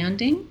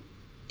demanding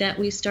that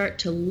we start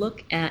to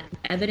look at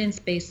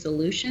evidence-based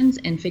solutions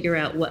and figure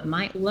out what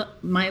might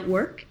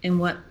work and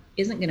what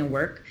isn't going to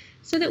work,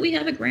 so that we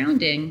have a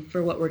grounding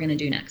for what we're going to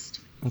do next.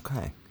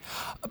 Okay.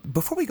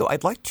 Before we go,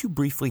 I'd like to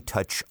briefly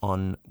touch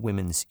on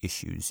women's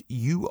issues.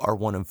 You are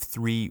one of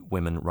 3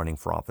 women running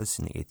for office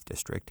in the 8th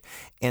District,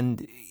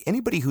 and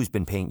anybody who's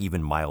been paying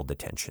even mild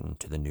attention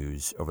to the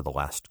news over the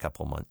last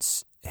couple of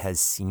months has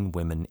seen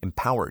women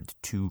empowered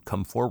to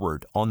come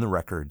forward on the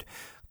record,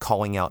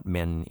 calling out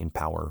men in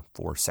power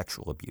for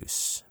sexual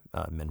abuse.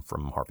 Men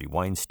from Harvey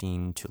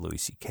Weinstein to Louis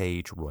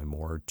C.K. to Roy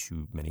Moore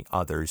to many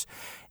others.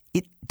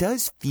 It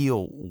does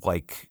feel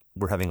like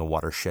we're having a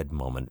watershed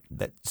moment,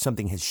 that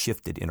something has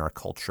shifted in our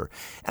culture.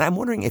 And I'm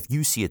wondering if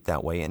you see it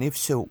that way, and if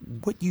so,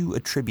 what you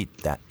attribute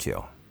that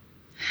to.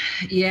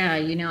 Yeah,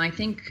 I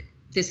think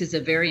this is a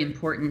very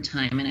important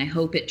time, and I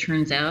hope it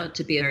turns out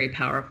to be a very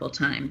powerful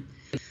time.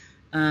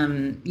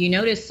 You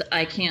notice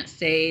I can't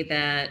say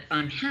that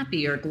I'm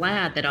happy or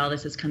glad that all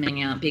this is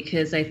coming out,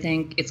 because I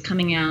think it's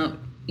coming out,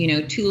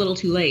 too little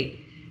too late.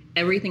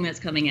 Everything that's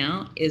coming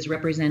out is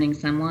representing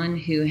someone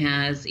who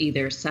has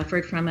either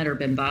suffered from it or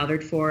been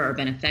bothered for or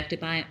been affected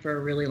by it for a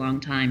really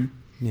long time,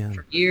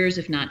 for years,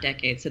 if not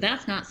decades. So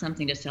that's not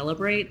something to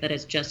celebrate that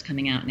is just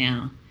coming out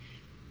now.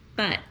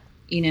 But,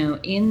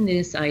 in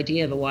this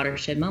idea of a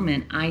watershed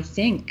moment, I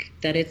think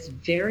that it's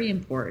very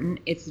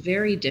important. It's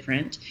very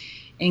different.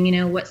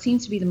 And, what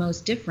seems to be the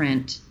most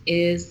different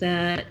is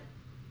that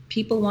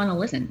people want to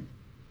listen.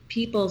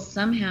 People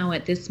somehow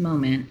at this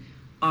moment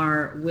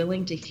are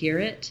willing to hear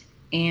it.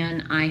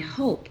 And I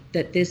hope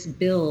that this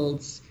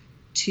builds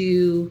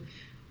to,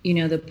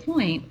 the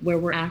point where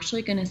we're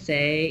actually going to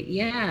say,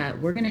 yeah,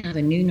 we're going to have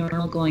a new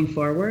normal going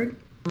forward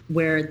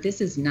where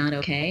this is not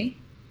okay.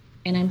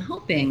 And I'm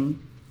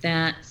hoping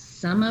that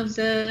some of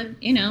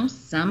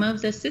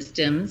the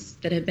systems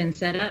that have been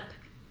set up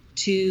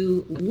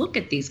to look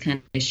at these kind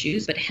of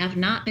issues, but have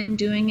not been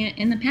doing it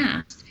in the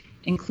past,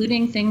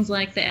 including things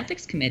like the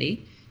Ethics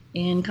Committee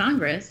in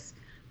Congress,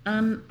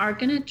 are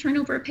going to turn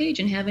over a page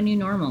and have a new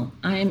normal.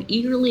 I am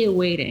eagerly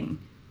awaiting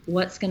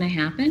what's going to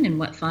happen and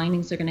what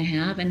findings they're going to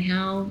have and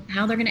how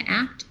they're going to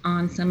act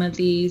on some of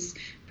these,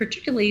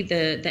 particularly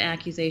the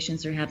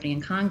accusations that are happening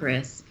in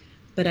Congress.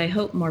 But I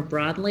hope more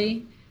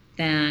broadly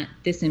that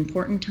this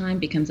important time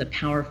becomes a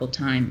powerful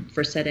time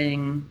for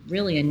setting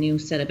really a new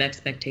set of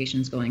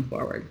expectations going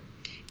forward.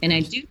 And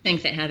I do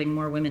think that having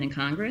more women in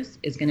Congress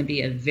is going to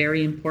be a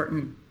very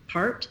important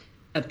part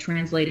of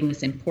translating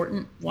this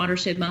important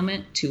watershed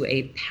moment to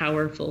a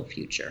powerful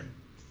future.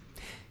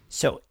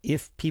 So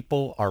if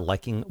people are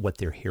liking what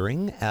they're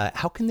hearing,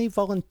 how can they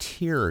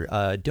volunteer,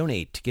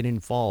 donate, to get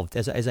involved?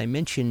 As I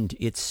mentioned,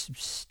 it's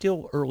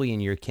still early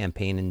in your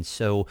campaign, and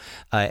so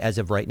as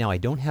of right now, I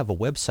don't have a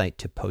website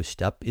to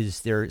post up. Is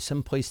there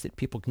some place that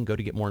people can go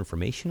to get more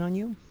information on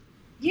you?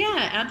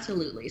 Yeah,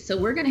 absolutely. So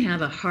we're going to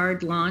have a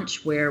hard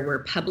launch where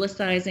we're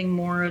publicizing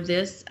more of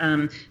this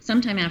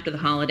sometime after the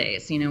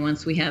holidays,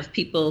 once we have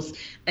people's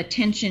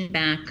attention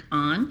back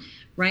on.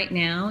 Right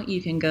now,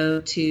 you can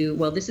go to,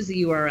 this is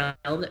the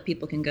URL that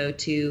people can go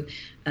to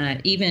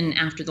even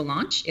after the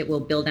launch. It will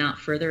build out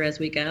further as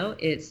we go.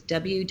 It's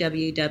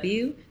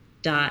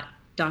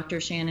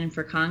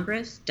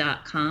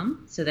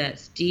www.drshannonforcongress.com. So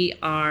that's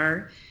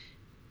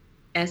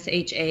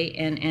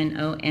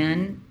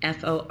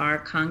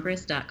DRSHANNONFOR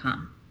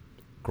Congress.com.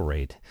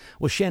 Great.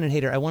 Well, Shannon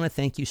Hayter, I want to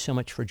thank you so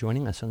much for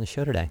joining us on the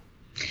show today.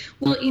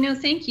 Well,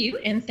 thank you,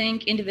 and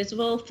thank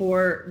Indivisible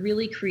for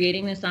really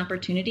creating this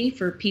opportunity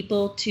for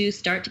people to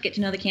start to get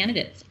to know the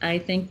candidates. I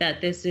think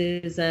that this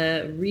is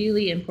a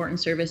really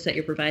important service that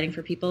you're providing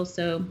for people,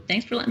 so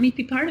thanks for letting me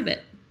be part of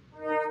it.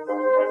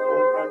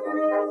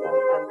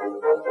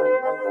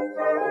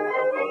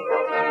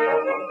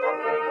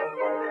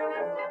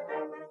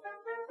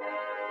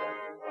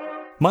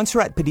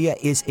 Monserrat Padilla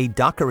is a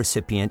DACA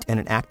recipient and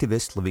an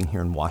activist living here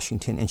in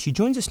Washington, and she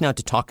joins us now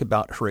to talk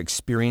about her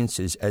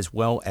experiences as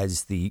well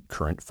as the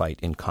current fight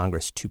in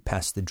Congress to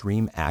pass the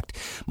DREAM Act.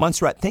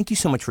 Monserrat, thank you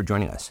so much for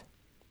joining us.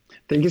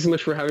 Thank you so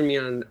much for having me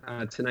on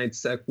tonight's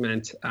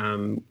segment.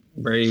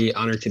 Very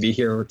honored to be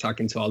here. We're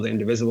talking to all the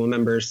Indivisible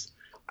members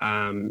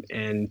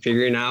and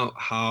figuring out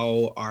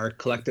how our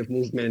collective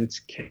movement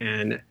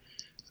can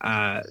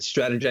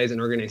strategize and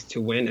organize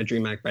to win a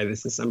DREAM Act by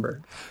this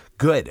December.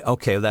 Good.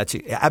 Okay, that's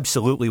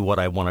absolutely what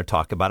I want to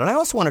talk about. And I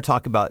also want to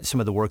talk about some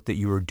of the work that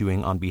you are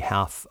doing on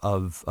behalf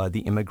of the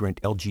immigrant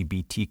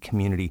LGBT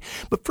community.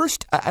 But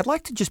first, I'd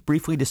like to just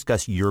briefly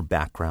discuss your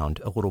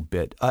background a little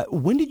bit.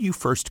 When did you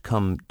first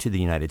come to the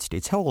United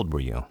States? How old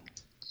were you?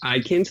 I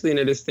came to the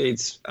United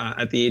States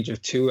at the age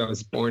of 2. I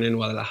was born in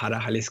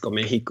Guadalajara, Jalisco,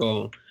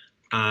 Mexico.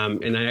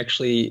 And I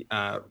actually,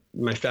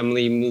 my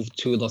family moved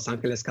to Los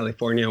Angeles,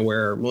 California,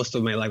 where most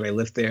of my life I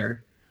lived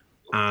there.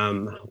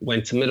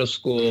 Went to middle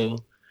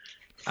school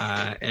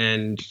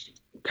and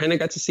kind of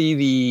got to see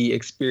the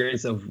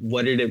experience of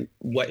what it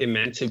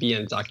meant to be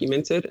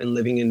undocumented and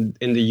living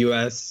in the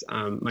U.S.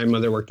 My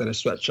mother worked at a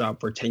sweatshop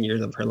for 10 years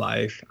of her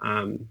life.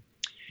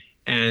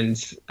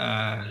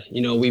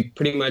 We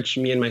pretty much,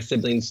 me and my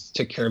siblings,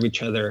 took care of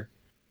each other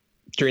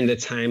during the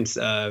times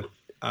of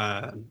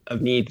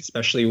need,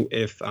 especially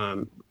if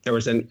there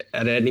was at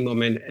any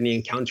moment any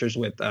encounters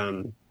with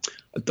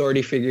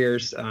authority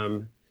figures.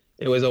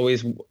 It was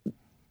always,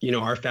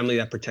 our family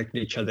that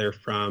protected each other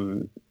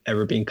from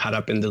ever being caught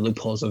up in the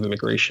loopholes of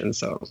immigration.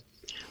 So,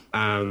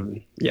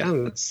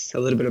 that's a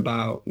little bit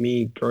about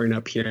me growing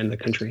up here in the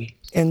country.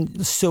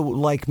 And so,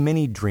 like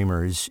many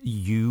dreamers,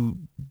 you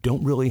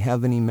don't really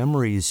have any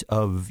memories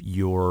of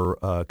your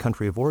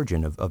country of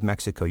origin, of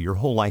Mexico. Your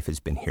whole life has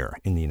been here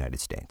in the United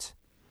States.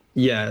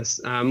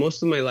 Yes.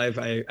 Most of my life,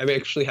 I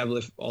actually have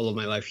lived all of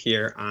my life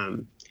here.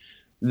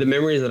 The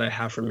memories that I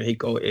have from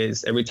Mexico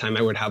is every time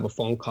I would have a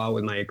phone call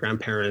with my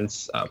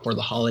grandparents for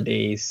the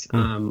holidays,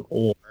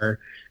 or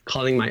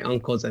calling my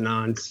uncles and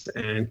aunts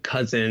and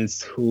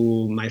cousins,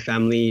 who my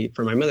family,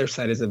 from my mother's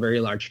side, is a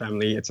very large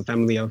family. It's a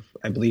family of,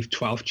 I believe,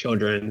 12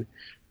 children.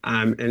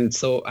 And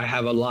so I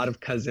have a lot of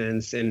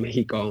cousins in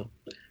Mexico.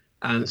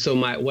 So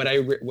what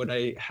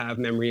I have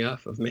memory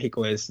of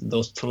Mexico is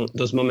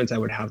those moments I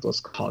would have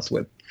those calls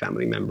with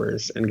family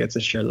members and get to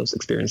share those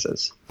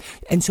experiences.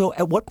 And so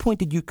at what point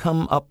did you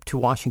come up to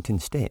Washington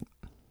State?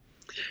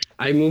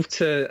 I moved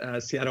to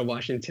Seattle,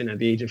 Washington at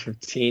the age of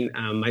 15.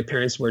 My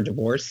parents were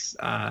divorced.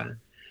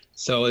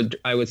 So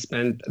I would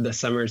spend the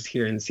summers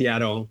here in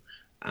Seattle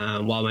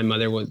while my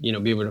mother would,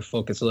 be able to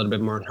focus a little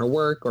bit more on her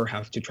work or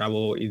have to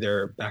travel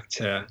either back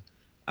to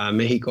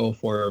Mexico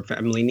for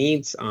family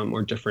needs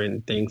or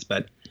different things.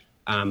 But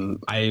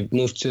I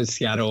moved to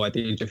Seattle at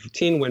the age of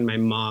 15 when my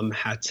mom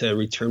had to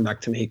return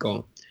back to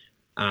Mexico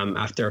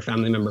after a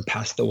family member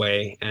passed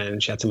away.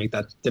 And she had to make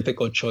that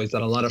difficult choice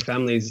that a lot of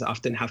families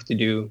often have to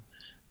do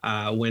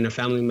when a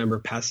family member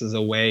passes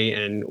away,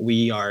 and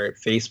we are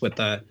faced with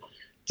the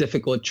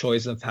difficult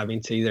choice of having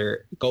to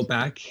either go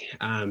back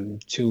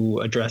to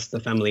address the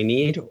family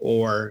need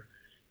or,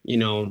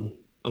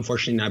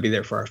 unfortunately not be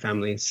there for our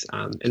families.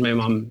 And my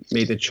mom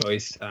made the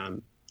choice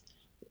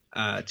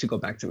to go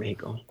back to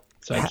Mexico.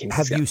 So I came to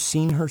Seattle. You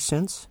seen her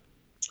since?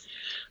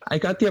 I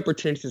got the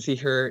opportunity to see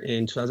her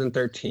in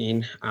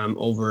 2013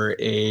 over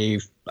the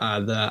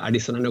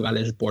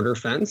Arizona-Nogales border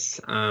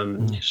fence.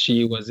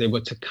 She was able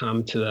to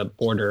come to the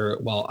border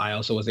while I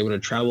also was able to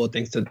travel.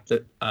 Thanks to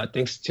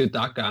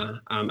DACA,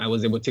 I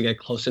was able to get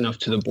close enough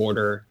to the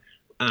border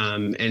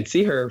and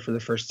see her for the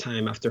first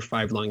time after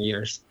 5 long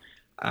years.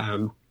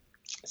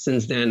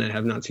 Since then, I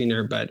have not seen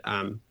her, but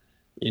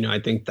I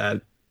think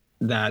that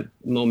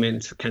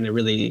moment kind of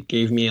really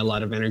gave me a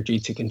lot of energy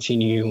to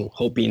continue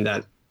hoping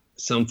that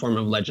some form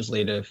of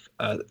legislative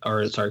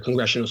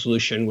congressional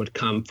solution would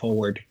come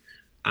forward.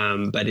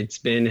 But it's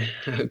been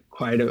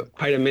quite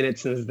a minute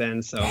since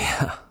then. So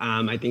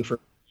I think for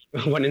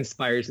what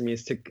inspires me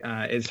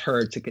is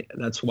her.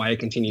 That's why I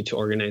continue to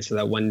organize, so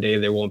that one day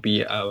there won't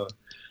be a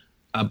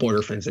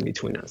border fence in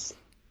between us.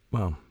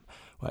 Well,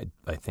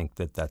 I think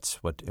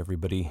that's what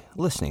everybody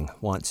listening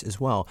wants as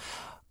well.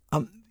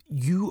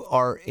 You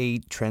are a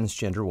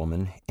transgender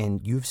woman,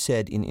 and you've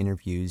said in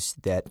interviews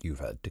that you've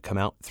had to come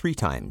out 3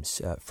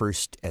 times,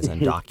 first as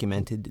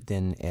undocumented,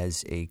 then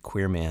as a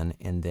queer man,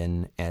 and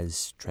then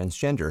as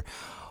transgender,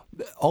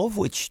 all of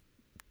which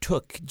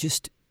took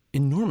just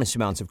enormous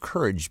amounts of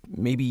courage,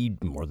 maybe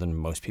more than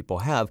most people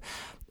have.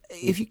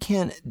 If you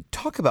can,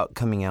 talk about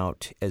coming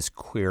out as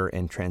queer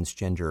and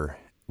transgender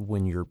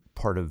when you're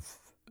part of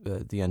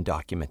the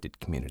undocumented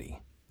community.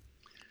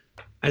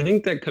 I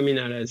think that coming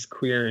out as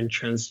queer and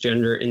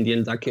transgender in the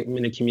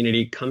undocumented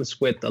community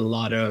comes with a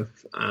lot of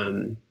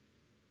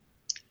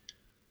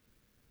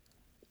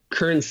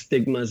current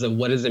stigmas of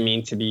what does it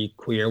mean to be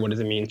queer, what does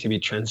it mean to be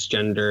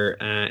transgender,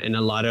 and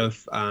a lot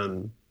of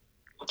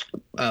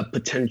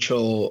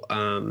potential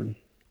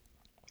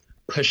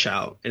push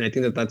out. And I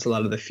think that that's a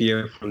lot of the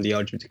fear from the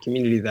LGBT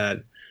community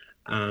that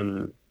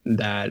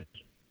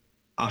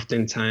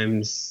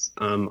oftentimes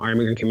our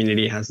immigrant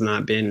community has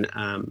not been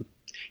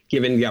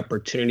given the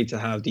opportunity to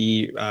have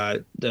the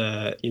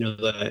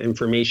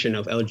information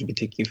of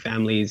LGBTQ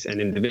families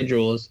and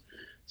individuals.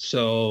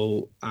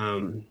 So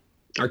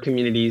our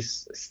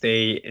communities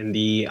stay on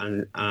the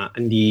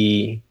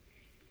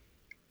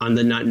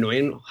not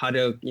knowing how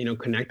to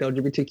connect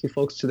LGBTQ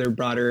folks to their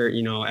broader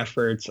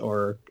efforts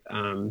or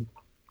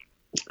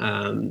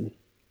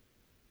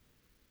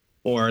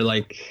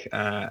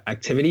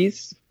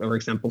activities. For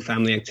example,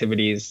 family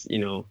activities.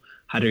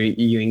 How do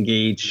you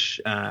engage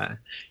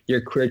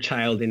your queer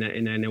child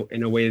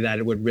in a way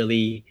that would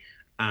really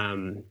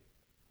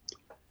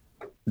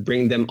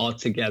bring them all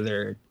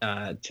together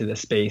to the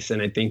space?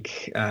 And I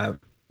think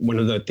one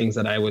of the things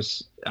that I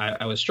was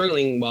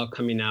struggling while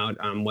coming out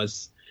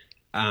was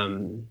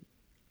being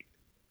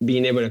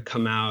able to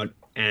come out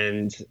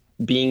and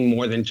being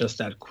more than just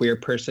that queer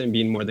person,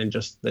 being more than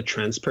just the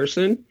trans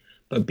person,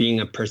 but being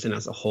a person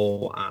as a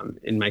whole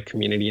in my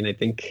community. And I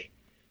think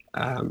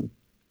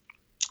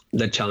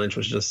the challenge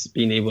was just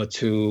being able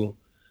to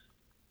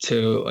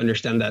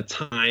understand that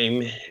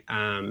time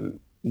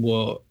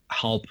will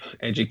help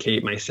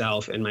educate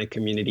myself and my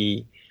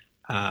community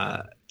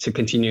to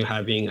continue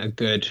having a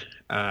good,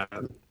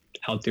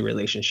 healthy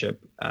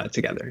relationship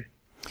together.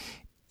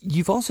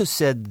 You've also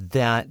said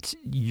that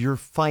your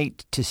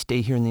fight to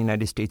stay here in the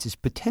United States is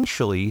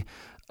potentially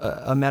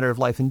a matter of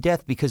life and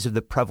death because of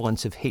the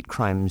prevalence of hate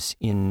crimes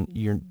in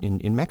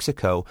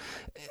Mexico.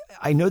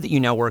 I know that you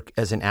now work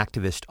as an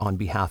activist on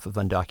behalf of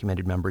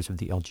undocumented members of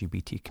the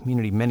LGBT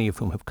community, many of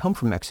whom have come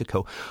from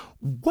Mexico.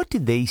 What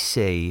did they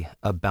say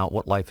about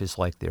what life is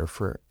like there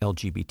for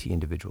LGBT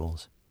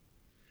individuals?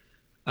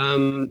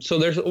 So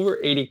there's over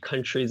 80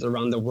 countries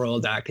around the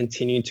world that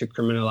continue to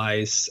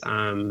criminalize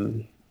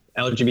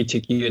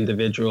LGBTQ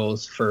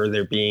individuals for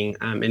their being,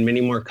 and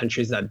many more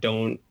countries that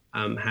don't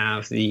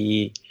have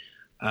the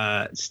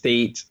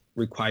state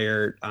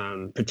required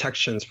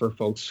protections for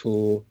folks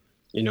who,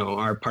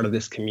 are part of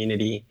this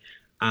community.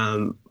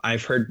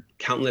 I've heard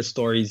countless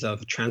stories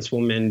of trans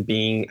women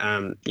being,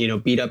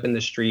 beat up in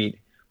the street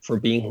for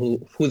being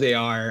who they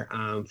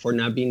are, for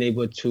not being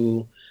able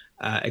to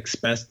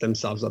express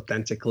themselves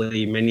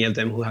authentically. Many of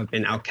them who have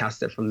been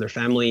outcasted from their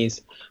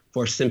families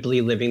for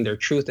simply living their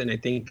truth. And I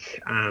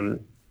think,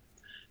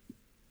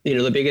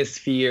 the biggest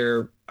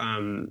fear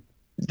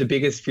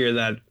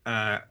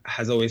that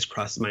has always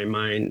crossed my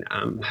mind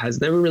has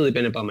never really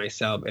been about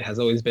myself. It has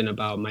always been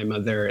about my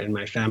mother and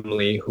my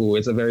family, who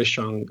is a very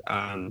strong,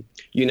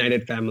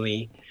 united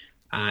family,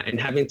 and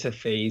having to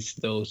face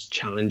those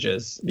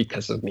challenges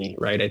because of me,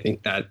 right? I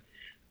think that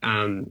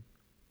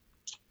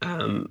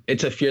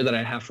it's a fear that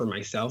I have for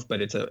myself,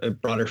 but it's a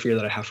broader fear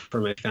that I have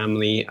for my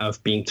family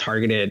of being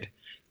targeted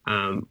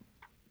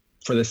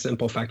for the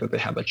simple fact that they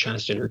have a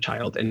transgender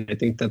child. And I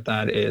think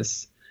that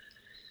is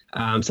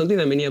something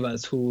that many of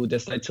us who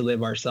decide to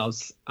live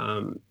ourselves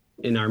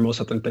in our most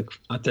authentic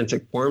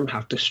form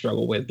have to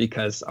struggle with,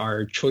 because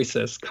our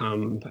choices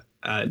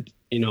are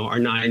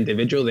not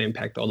individual. They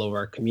impact all of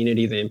our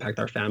community. They impact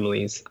our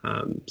families.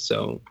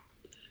 So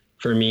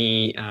for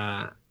me,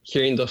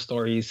 hearing those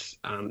stories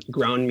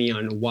ground me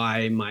on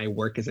why my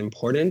work is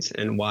important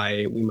and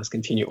why we must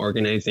continue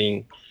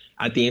organizing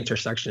at the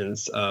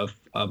intersections of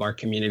our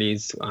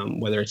communities,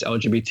 whether it's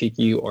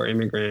LGBTQ or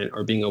immigrant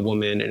or being a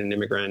woman and an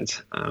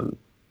immigrant.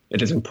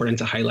 It is important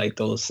to highlight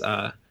those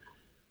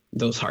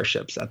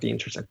hardships at the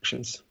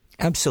intersections.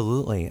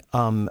 Absolutely.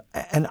 And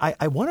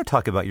I want to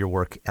talk about your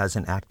work as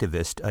an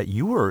activist.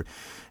 You were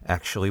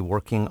actually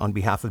working on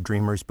behalf of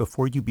Dreamers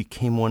before you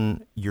became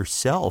one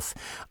yourself.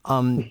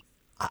 I'm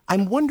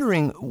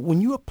wondering,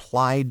 when you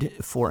applied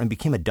for and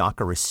became a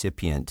DACA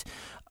recipient,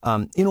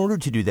 in order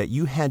to do that,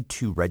 you had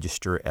to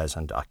register as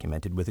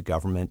undocumented with the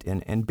government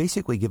and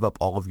basically give up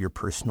all of your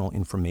personal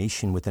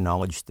information with the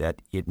knowledge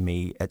that it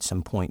may at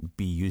some point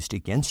be used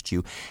against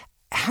you.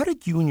 How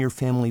did you and your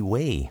family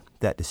weigh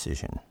that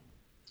decision?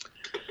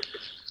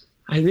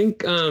 I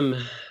think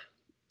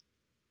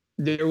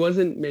there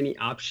wasn't many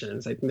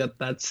options. I think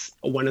that's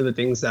one of the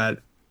things that,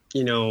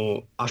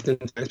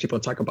 oftentimes people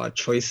talk about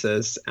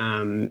choices,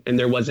 and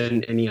there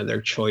wasn't any other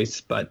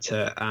choice but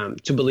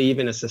to believe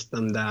in a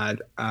system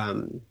that,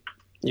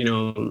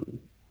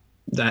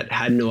 that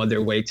had no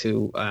other way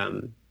to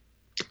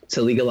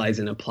legalize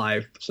and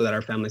apply so that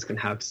our families can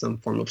have some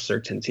form of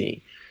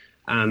certainty.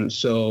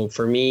 So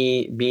for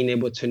me, being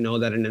able to know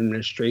that an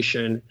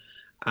administration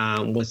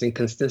was in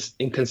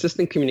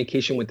consistent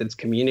communication with its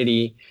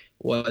community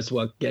was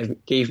what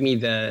gave me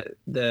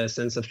the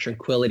sense of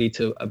tranquility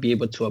to be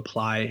able to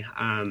apply.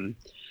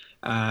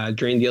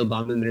 During the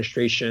Obama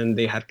administration,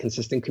 they had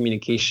consistent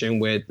communication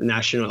with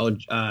national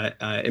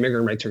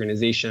immigrant rights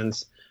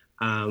organizations,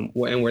 and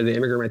where the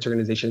immigrant rights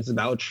organizations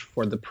vouched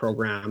for the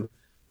program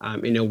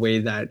in a way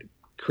that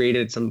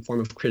created some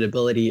form of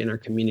credibility in our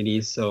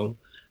communities. So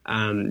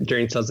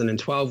during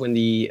 2012, when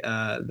the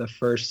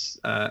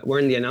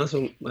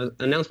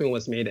announcement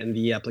was made and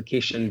the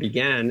application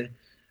began,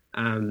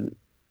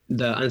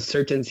 the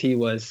uncertainty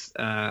was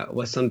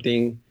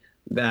something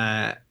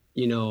that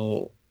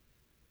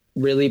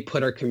really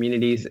put our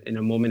communities in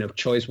a moment of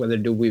choice. Whether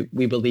do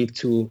we believe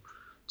to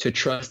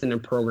trust in a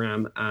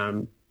program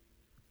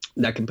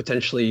that can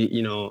potentially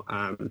in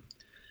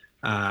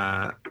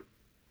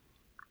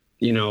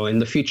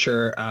the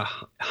future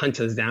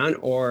hunt us down,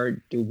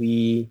 or do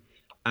we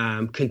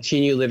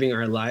continue living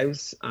our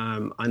lives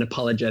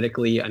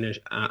unapologetically,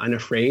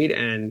 unafraid,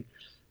 and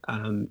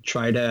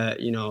try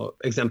to,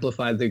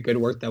 exemplify the good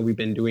work that we've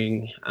been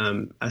doing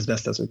as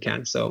best as we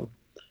can. So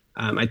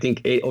I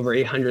think over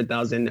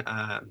 800,000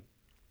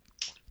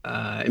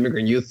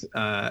 immigrant youth,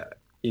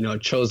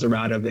 chose the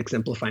route of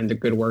exemplifying the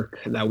good work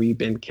that we've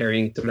been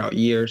carrying throughout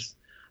years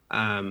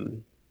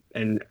and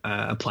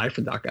applied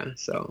for DACA.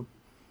 So.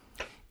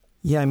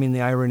 Yeah, I mean,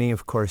 the irony,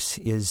 of course,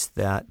 is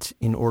that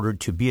in order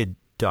to be a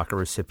DACA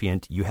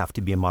recipient, you have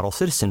to be a model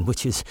citizen,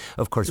 which is,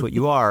 of course, what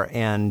you are.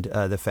 And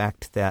the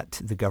fact that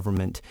the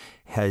government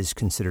has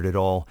considered it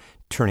all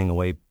turning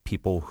away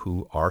people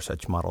who are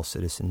such model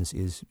citizens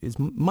is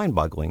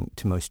mind-boggling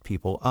to most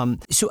people.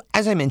 So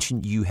as I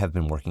mentioned, you have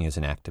been working as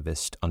an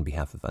activist on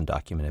behalf of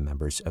undocumented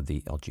members of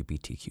the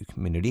LGBTQ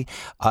community.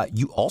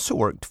 You also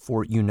worked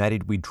for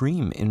United We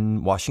Dream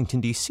in Washington,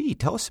 D.C.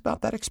 Tell us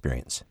about that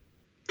experience.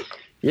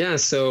 Yeah,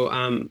 so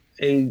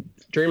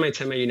during my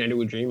time at United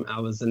We Dream, I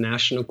was the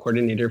national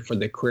coordinator for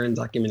the Queer and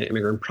Undocumented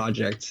Immigrant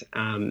Project,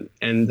 and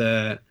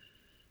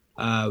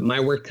my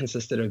work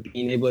consisted of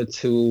being able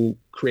to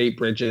create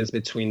bridges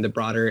between the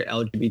broader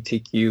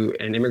LGBTQ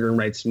and immigrant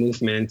rights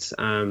movements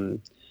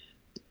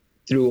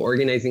through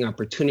organizing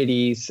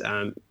opportunities,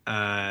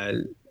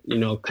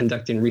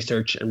 conducting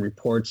research and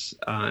reports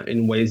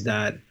in ways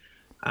that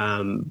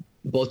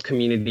both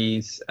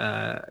communities,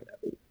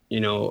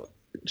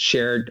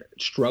 shared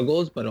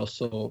struggles, but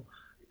also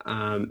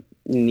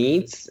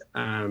needs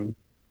and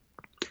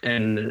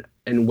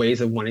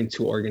ways of wanting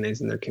to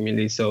organize in their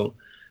community. So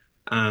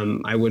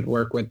I would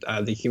work with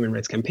the Human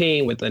Rights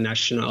Campaign, with the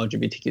National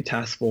LGBTQ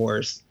Task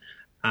Force,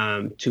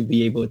 to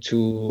be able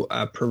to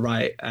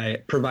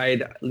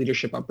provide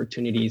leadership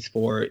opportunities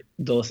for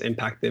those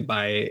impacted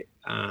by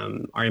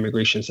our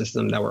immigration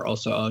system that were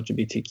also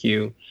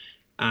LGBTQ.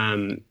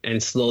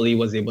 And slowly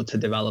was able to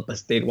develop a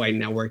statewide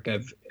network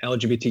of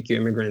LGBTQ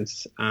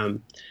immigrants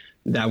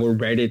that were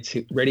ready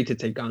to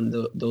take on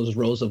those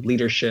roles of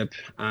leadership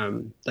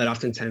that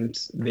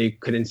oftentimes they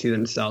couldn't see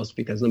themselves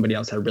because nobody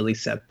else had really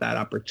set that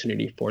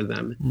opportunity for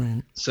them.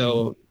 Right.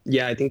 So,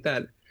 yeah, I think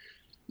that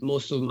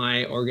most of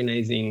my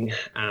organizing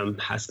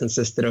has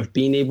consisted of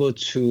being able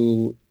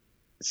to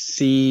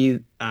see,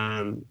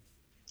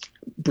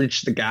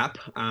 bridge the gap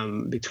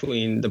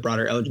between the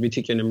broader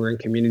LGBTQ and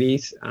immigrant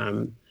communities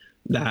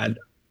that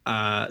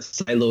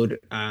siloed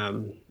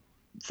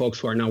folks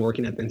who are now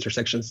working at the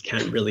intersections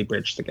can't really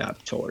bridge the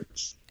gap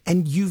towards.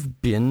 And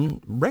you've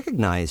been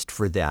recognized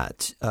for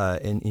that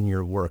in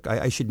your work.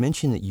 I should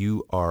mention that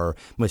you are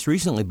most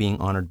recently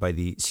being honored by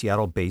the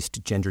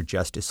Seattle-based Gender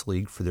Justice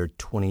League for their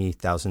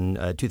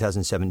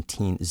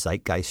 2017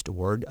 Zeitgeist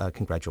Award.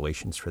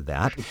 Congratulations for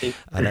that.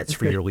 That's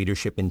for your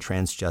leadership in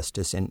trans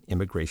justice and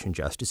immigration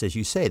justice. As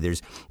you say,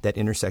 there's that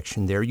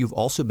intersection there. You've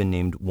also been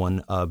named one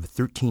of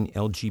 13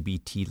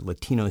 LGBT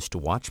Latinos to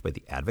watch by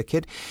The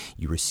Advocate.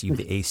 You received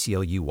the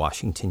ACLU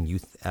Washington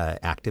Youth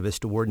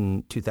Activist Award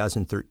in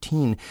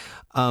 2013.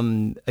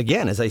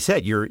 Again, as I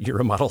said,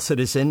 you're a model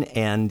citizen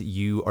and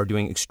you are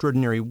doing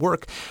extraordinary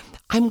work.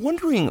 I'm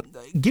wondering,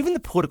 given the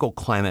political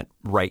climate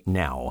right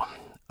now,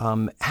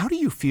 how do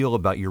you feel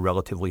about your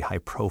relatively high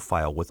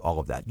profile with all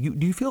of that?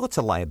 Do you feel it's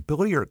a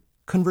liability, or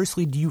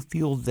conversely, do you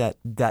feel that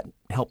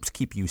helps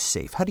keep you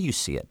safe? How do you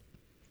see it?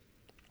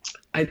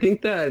 I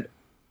think that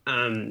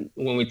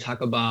when we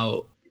talk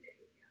about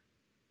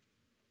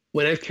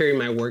when I've carried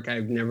my work,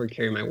 I've never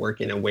carried my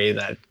work in a way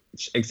that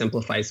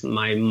exemplifies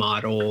my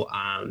model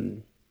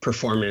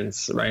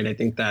performance, right? I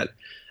think that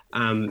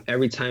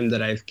every time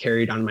that I've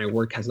carried on my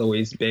work has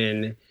always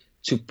been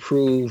to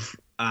prove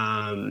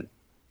to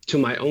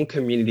my own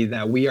community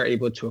that we are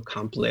able to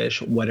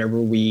accomplish whatever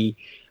we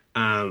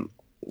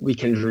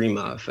can dream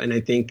of. And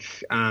I think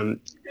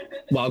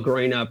while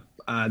growing up,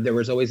 there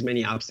was always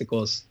many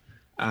obstacles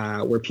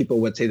where people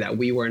would say that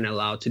we weren't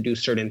allowed to do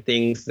certain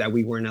things, that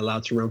we weren't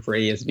allowed to run for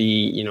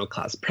ASB,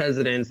 class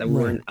presidents, that we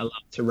weren't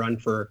allowed to run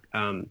for,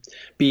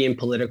 be in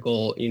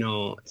political,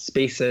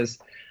 spaces.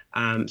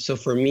 So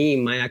for me,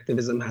 my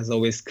activism has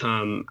always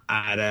come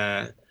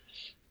at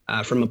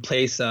from a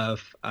place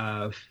of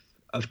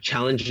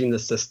challenging the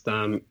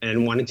system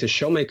and wanting to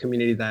show my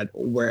community that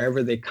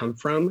wherever they come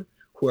from,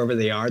 whoever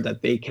they are,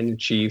 that they can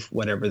achieve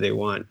whatever they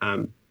want.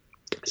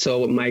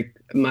 So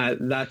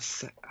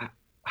that's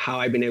how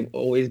I've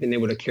always been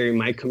able to carry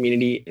my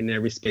community in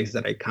every space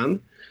that I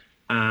come,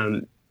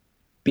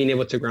 being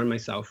able to ground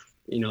myself,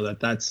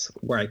 that's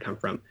where I come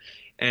from.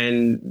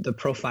 And the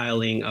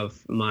profiling of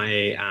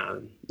my,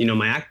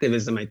 my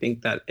activism, I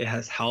think that it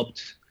has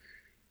helped.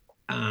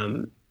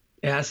 It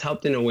has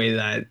helped in a way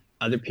that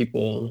other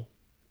people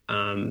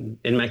in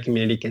my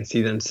community can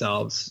see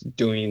themselves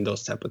doing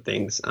those type of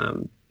things.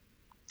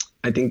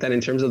 I think that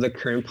in terms of the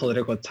current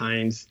political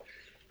times,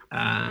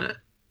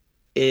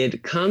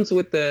 it comes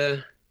with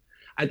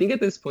I think at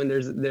this point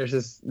there's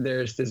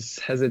this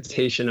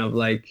hesitation of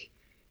like,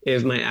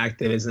 if my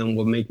activism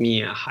will make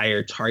me a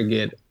higher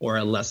target or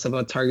a less of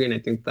a target. And I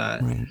think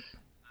that,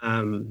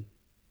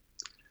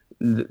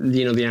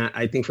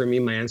 I think for me,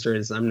 my answer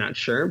is I'm not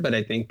sure, but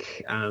I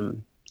think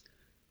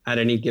at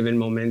any given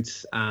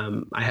moment,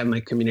 I have my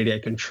community I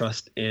can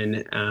trust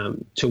in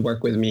to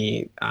work with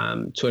me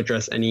to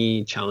address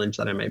any challenge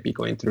that I might be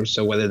going through.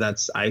 So whether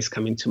that's ICE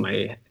coming to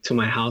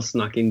my house,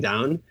 knocking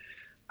down,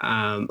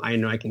 I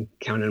know I can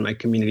count on my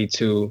community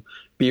to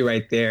be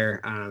right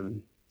there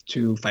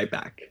to fight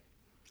back.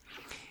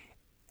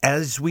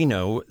 As we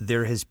know,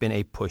 there has been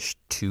a push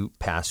to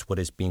pass what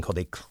is being called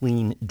a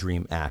Clean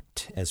Dream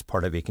Act as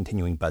part of a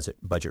continuing budget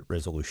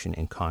resolution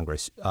in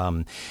Congress.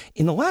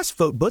 In the last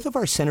vote, both of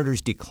our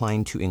senators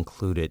declined to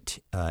include it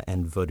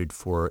and voted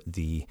for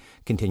the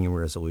continuing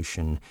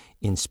resolution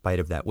in spite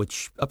of that,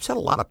 which upset a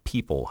lot of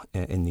people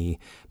in the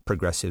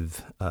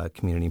progressive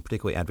community,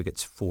 particularly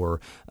advocates for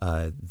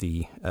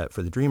the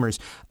Dreamers.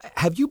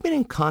 Have you been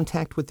in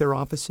contact with their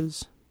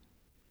offices?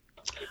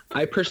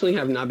 I personally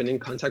have not been in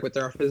contact with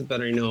their office, but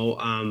I know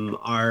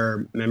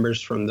our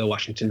members from the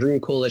Washington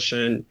Dream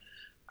Coalition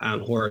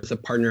who is a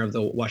partner of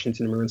the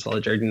Washington Immigrant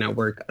Solidarity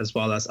Network, as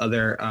well as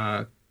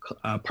other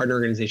partner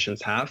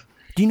organizations have.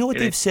 Do you know what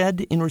they've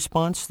said in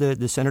response,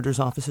 the senators'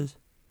 offices?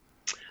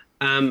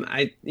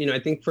 I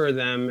think for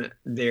them,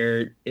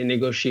 they're in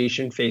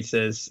negotiation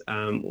phases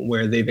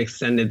where they've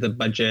extended the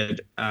budget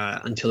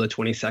until the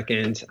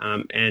 22nd.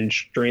 And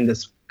during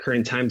this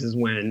current times is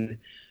when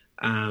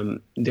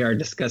they are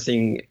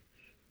discussing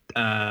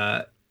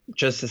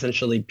just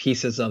essentially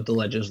pieces of the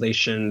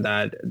legislation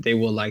that they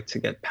would like to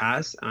get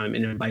passed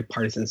in a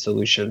bipartisan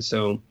solution.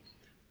 So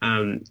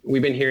what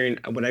I've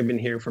been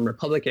hearing from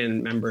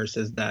Republican members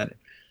is that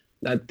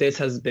this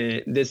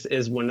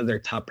is one of their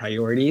top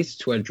priorities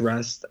to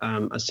address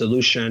a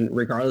solution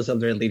regardless of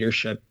their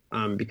leadership,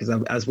 because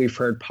as we've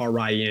heard, Paul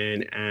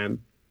Ryan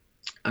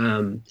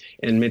and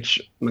Mitch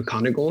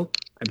McConnell,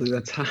 I believe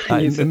that's how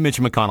Mitch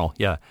McConnell,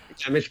 yeah.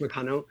 Mitch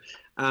McConnell,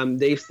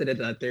 they've stated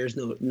that there's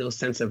no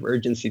sense of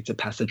urgency to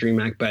pass the DREAM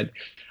Act, but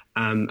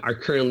our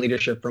current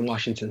leadership from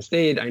Washington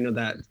State, I know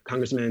that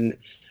Congressman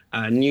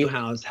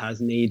Newhouse has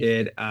made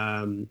it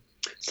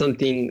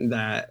something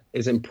that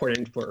is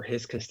important for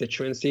his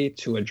constituency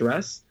to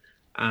address.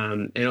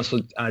 And also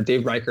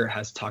Dave Reicher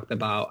has talked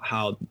about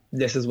how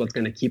this is what's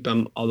going to keep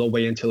him all the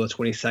way until the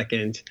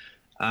 22nd,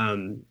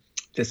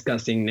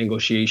 discussing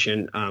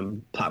negotiation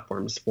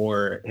platforms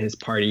for his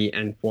party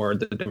and for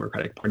the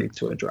Democratic Party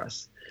to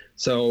address.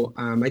 So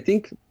I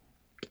think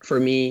for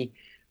me,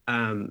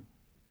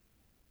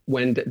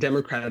 when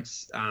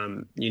Democrats,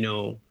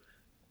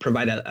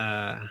 provide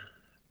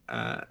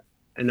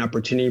an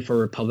opportunity for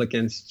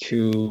Republicans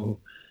to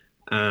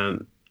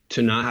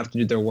not have to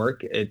do their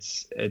work, it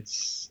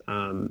sends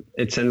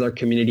our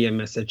community a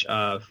message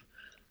of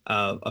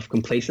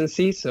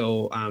complacency.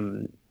 So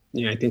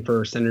I think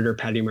for Senator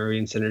Patty Murray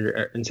and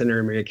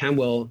Senator Maria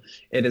Campbell,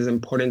 it is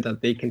important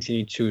that they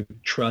continue to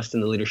trust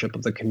in the leadership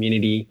of the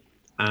community.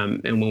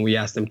 And when we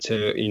ask them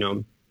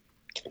to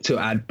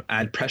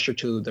add pressure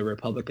to the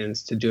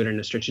Republicans to do it in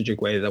a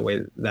strategic way, the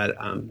way that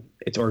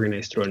it's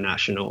organized through a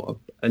national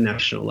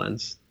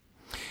lens.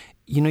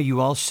 You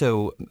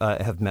also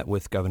have met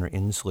with Governor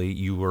Inslee.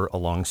 You were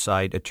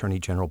alongside Attorney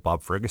General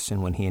Bob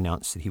Ferguson when he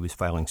announced that he was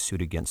filing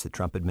suit against the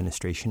Trump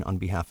administration on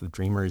behalf of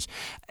Dreamers.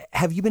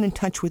 Have you been in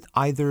touch with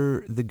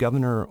either the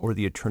governor or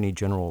the Attorney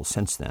General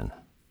since then?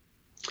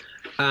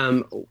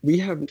 I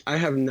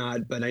have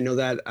not, but I know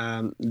that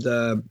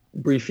the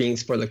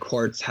briefings for the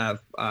courts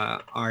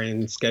are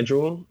in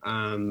schedule.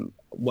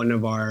 One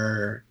of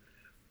our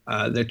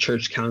the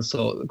church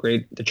council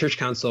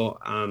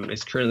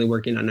is currently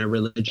working on a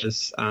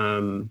religious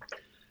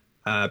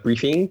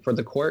briefing for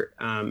the court,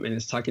 and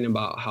it's talking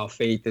about how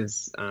faith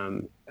is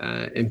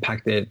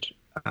impacted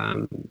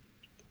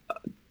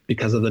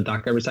because of the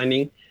DACA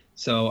resigning.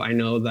 So I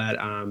know that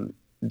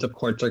the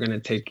courts are going to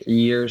take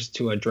years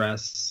to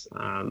address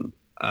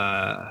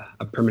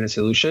a permanent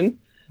solution.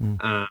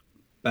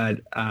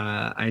 But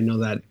I know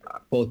that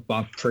both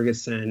Bob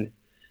Ferguson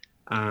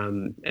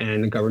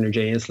and Governor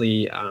Jay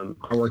Inslee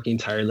are working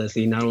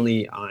tirelessly, not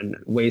only on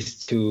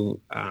ways to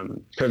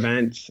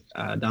prevent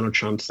Donald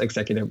Trump's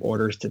executive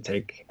orders to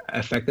take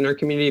effect in our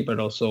community, but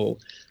also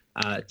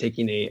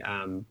taking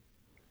a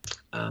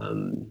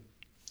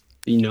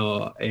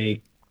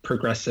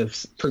progressive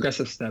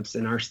steps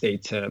in our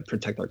state to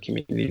protect our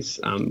communities,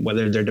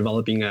 whether they're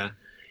developing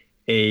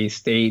a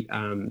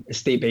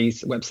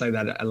state-based website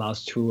that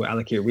allows to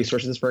allocate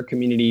resources for our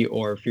community,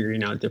 or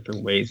figuring out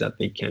different ways that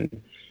they can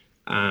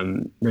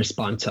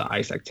respond to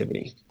ICE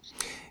activity.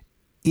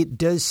 It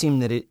does seem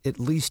that at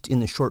least in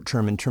the short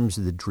term, in terms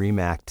of the DREAM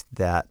Act,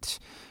 that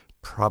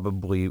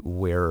probably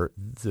where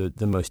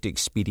the most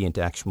expedient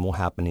action will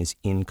happen is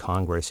in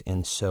Congress.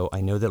 And so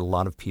I know that a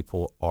lot of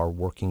people are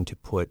working to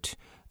put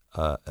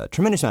a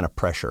tremendous amount of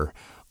pressure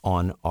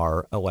on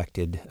our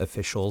elected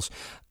officials.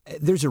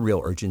 There's a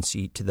real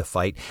urgency to the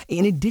fight.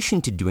 In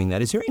addition to doing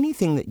that, is there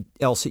anything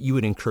else that you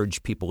would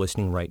encourage people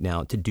listening right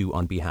now to do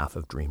on behalf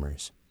of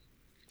Dreamers?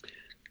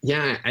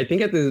 Yeah, I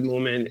think at this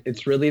moment,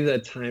 it's really the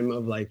time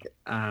of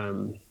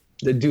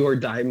the do or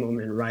die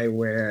moment, right?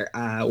 Where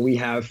we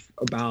have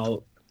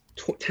about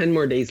 10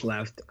 more days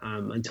left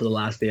until the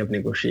last day of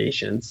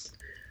negotiations.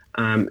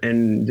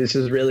 And this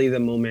is really the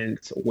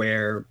moment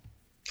where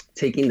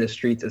taking the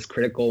streets is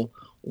critical,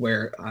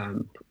 where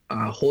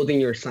holding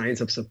your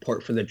signs of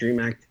support for the DREAM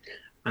Act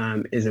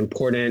is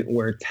important,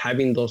 where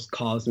having those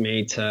calls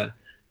made to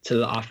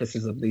the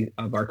offices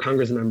of our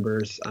Congress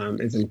members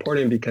is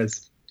important,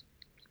 because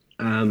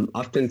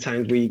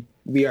oftentimes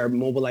we are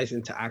mobilized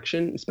into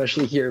action,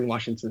 especially here in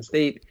Washington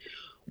State,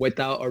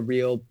 without a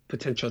real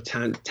potential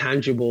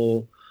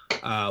tangible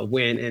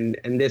win. And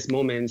in this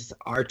moment,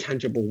 our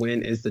tangible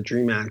win is the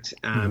DREAM Act,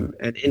 and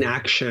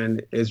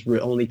inaction is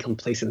only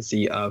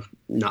complacency of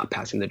not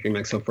passing the DREAM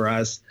Act. So for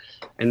us,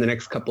 in the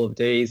next couple of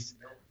days,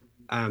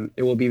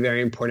 it will be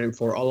very important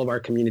for all of our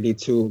community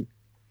to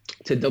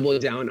double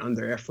down on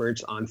their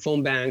efforts on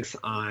phone banks,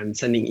 on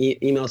sending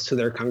emails to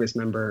their Congress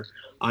member,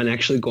 on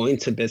actually going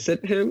to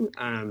visit them,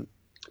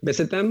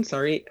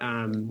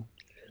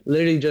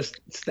 literally just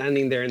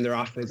standing there in their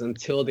office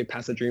until they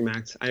pass the DREAM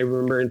Act. I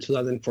remember in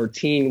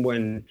 2014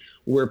 when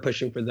we were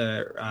pushing for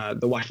the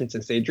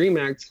Washington State DREAM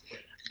Act,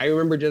 I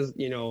remember just,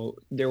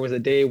 there was a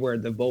day where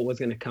the vote was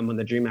going to come on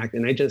the DREAM Act,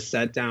 and I just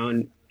sat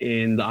down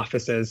in the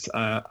offices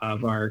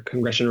of our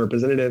congressional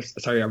representatives,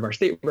 of our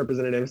state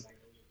representatives,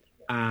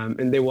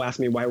 and they will ask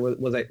me why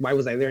was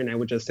I there, and I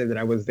would just say that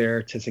I was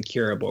there to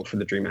secure a vote for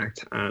the DREAM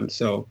Act.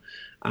 So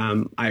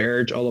I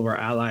urge all of our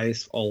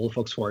allies, all the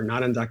folks who are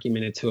not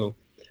undocumented,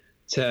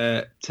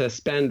 to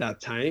spend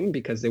that time,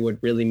 because it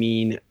really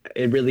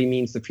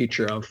means the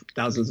future of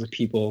thousands of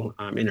people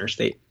in our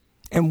state.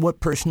 And what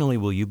personally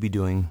will you be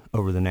doing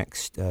over the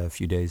next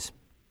few days?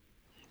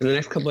 In the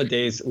next couple of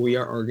days, we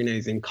are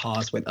organizing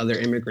calls with other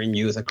immigrant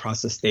youth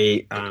across the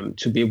state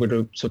to be able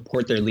to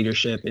support their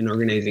leadership in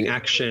organizing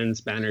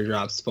actions, banner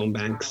drops, phone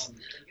banks.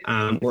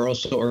 We're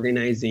also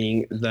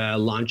organizing the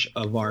launch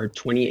of our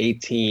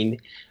 2018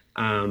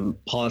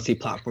 policy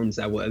platforms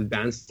that will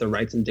advance the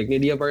rights and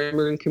dignity of our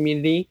immigrant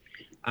community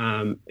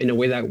in a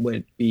way that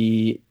would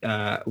be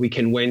we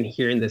can win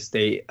here in the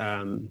state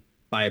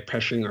by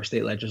pressuring our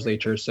state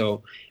legislature.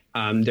 So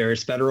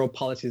there's federal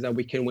policies that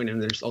we can win,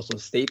 and there's also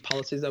state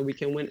policies that we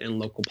can win and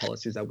local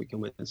policies that we can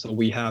win. And so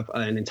we have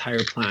an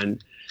entire plan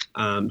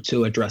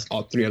to address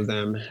all three of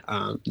them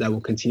that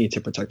will continue to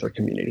protect our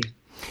community.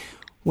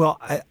 Well,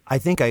 I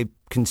think I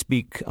can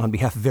speak on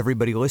behalf of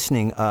everybody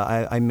listening.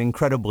 I'm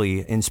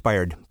incredibly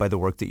inspired by the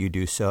work that you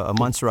do. So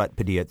Monserrat,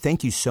 Padilla,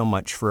 thank you so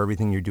much for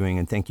everything you're doing,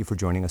 and thank you for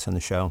joining us on the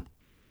show.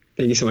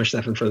 Thank you so much,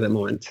 Stefan, for the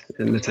moment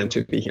and the time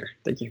to be here.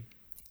 Thank you.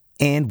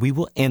 And we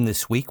will end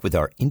this week with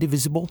our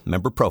Indivisible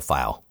member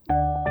profile.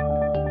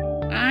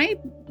 I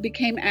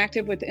became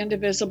active with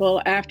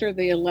Indivisible after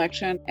the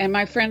election, and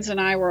my friends and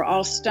I were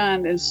all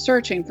stunned and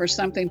searching for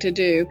something to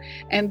do.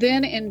 And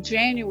then in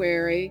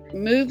January,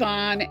 Move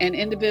On and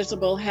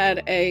Indivisible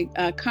had a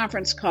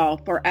conference call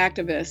for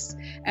activists,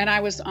 and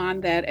I was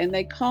on that, and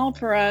they called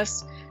for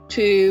us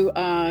to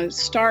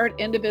start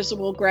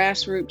Indivisible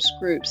grassroots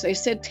groups. They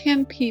said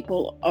 10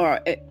 people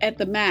are at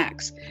the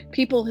max,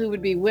 people who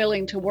would be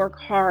willing to work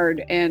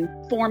hard and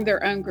form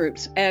their own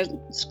groups as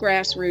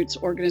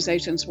grassroots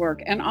organizations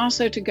work, and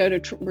also to go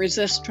to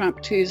Resist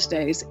Trump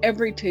Tuesdays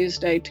every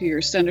Tuesday to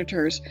your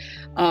senators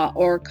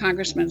or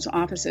congressmen's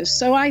offices.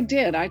 So I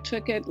did. I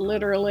took it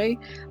literally.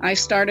 I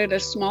started a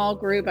small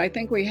group. I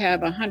think we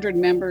have 100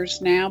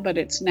 members now, but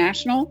it's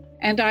national.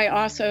 And I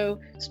also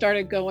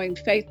started going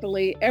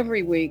faithfully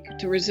every week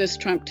to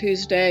Resist Trump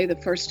Tuesday. The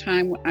first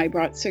time I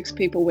brought 6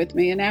 people with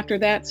me. And after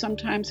that,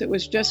 sometimes it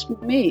was just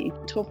me.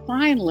 Until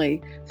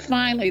finally,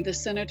 the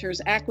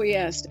senators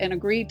acquiesced and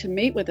agreed to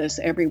meet with us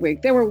every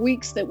week. There were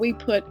weeks that we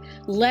put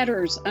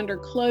letters under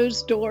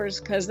closed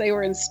doors because they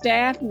were in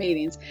staff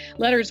meetings,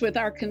 letters with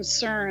our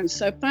concerns.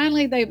 So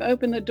finally, they've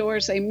opened the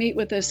doors. They meet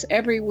with us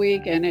every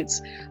week, and it's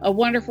a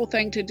wonderful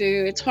thing to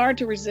do. It's hard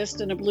to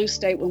resist in a blue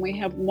state when we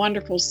have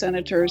wonderful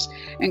senators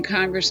and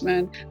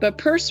congressmen, but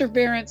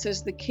perseverance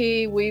is the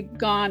key. We've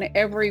gone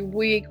every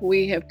week.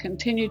 We have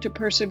continued to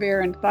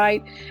persevere and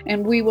fight,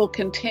 and we will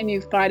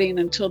continue fighting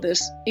until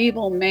this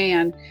evil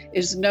man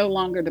is no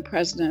longer the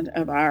president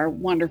of our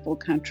wonderful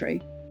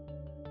country.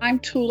 I'm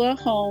Tula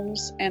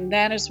Holmes, and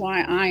that is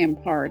why I am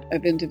part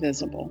of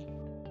Indivisible.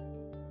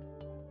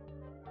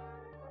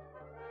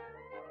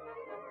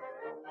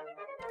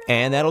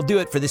 And that'll do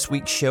it for this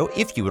week's show.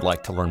 If you would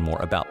like to learn more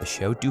about the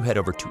show, do head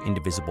over to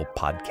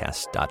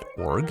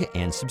indivisiblepodcast.org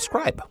and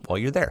subscribe while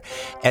you're there.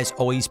 As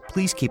always,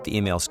 please keep the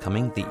emails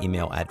coming. The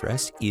email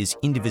address is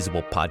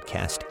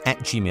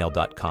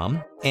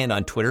indivisiblepodcast@gmail.com. And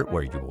on Twitter,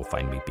 where you will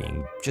find me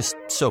being just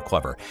so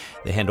clever,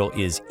 the handle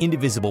is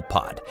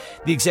indivisiblepod.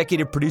 The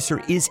executive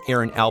producer is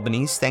Aaron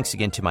Albanese. Thanks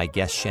again to my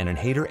guests, Shannon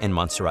Hader and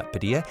Monserrat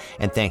Padilla.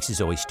 And thanks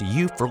as always to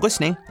you for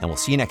listening, and we'll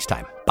see you next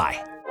time.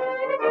 Bye.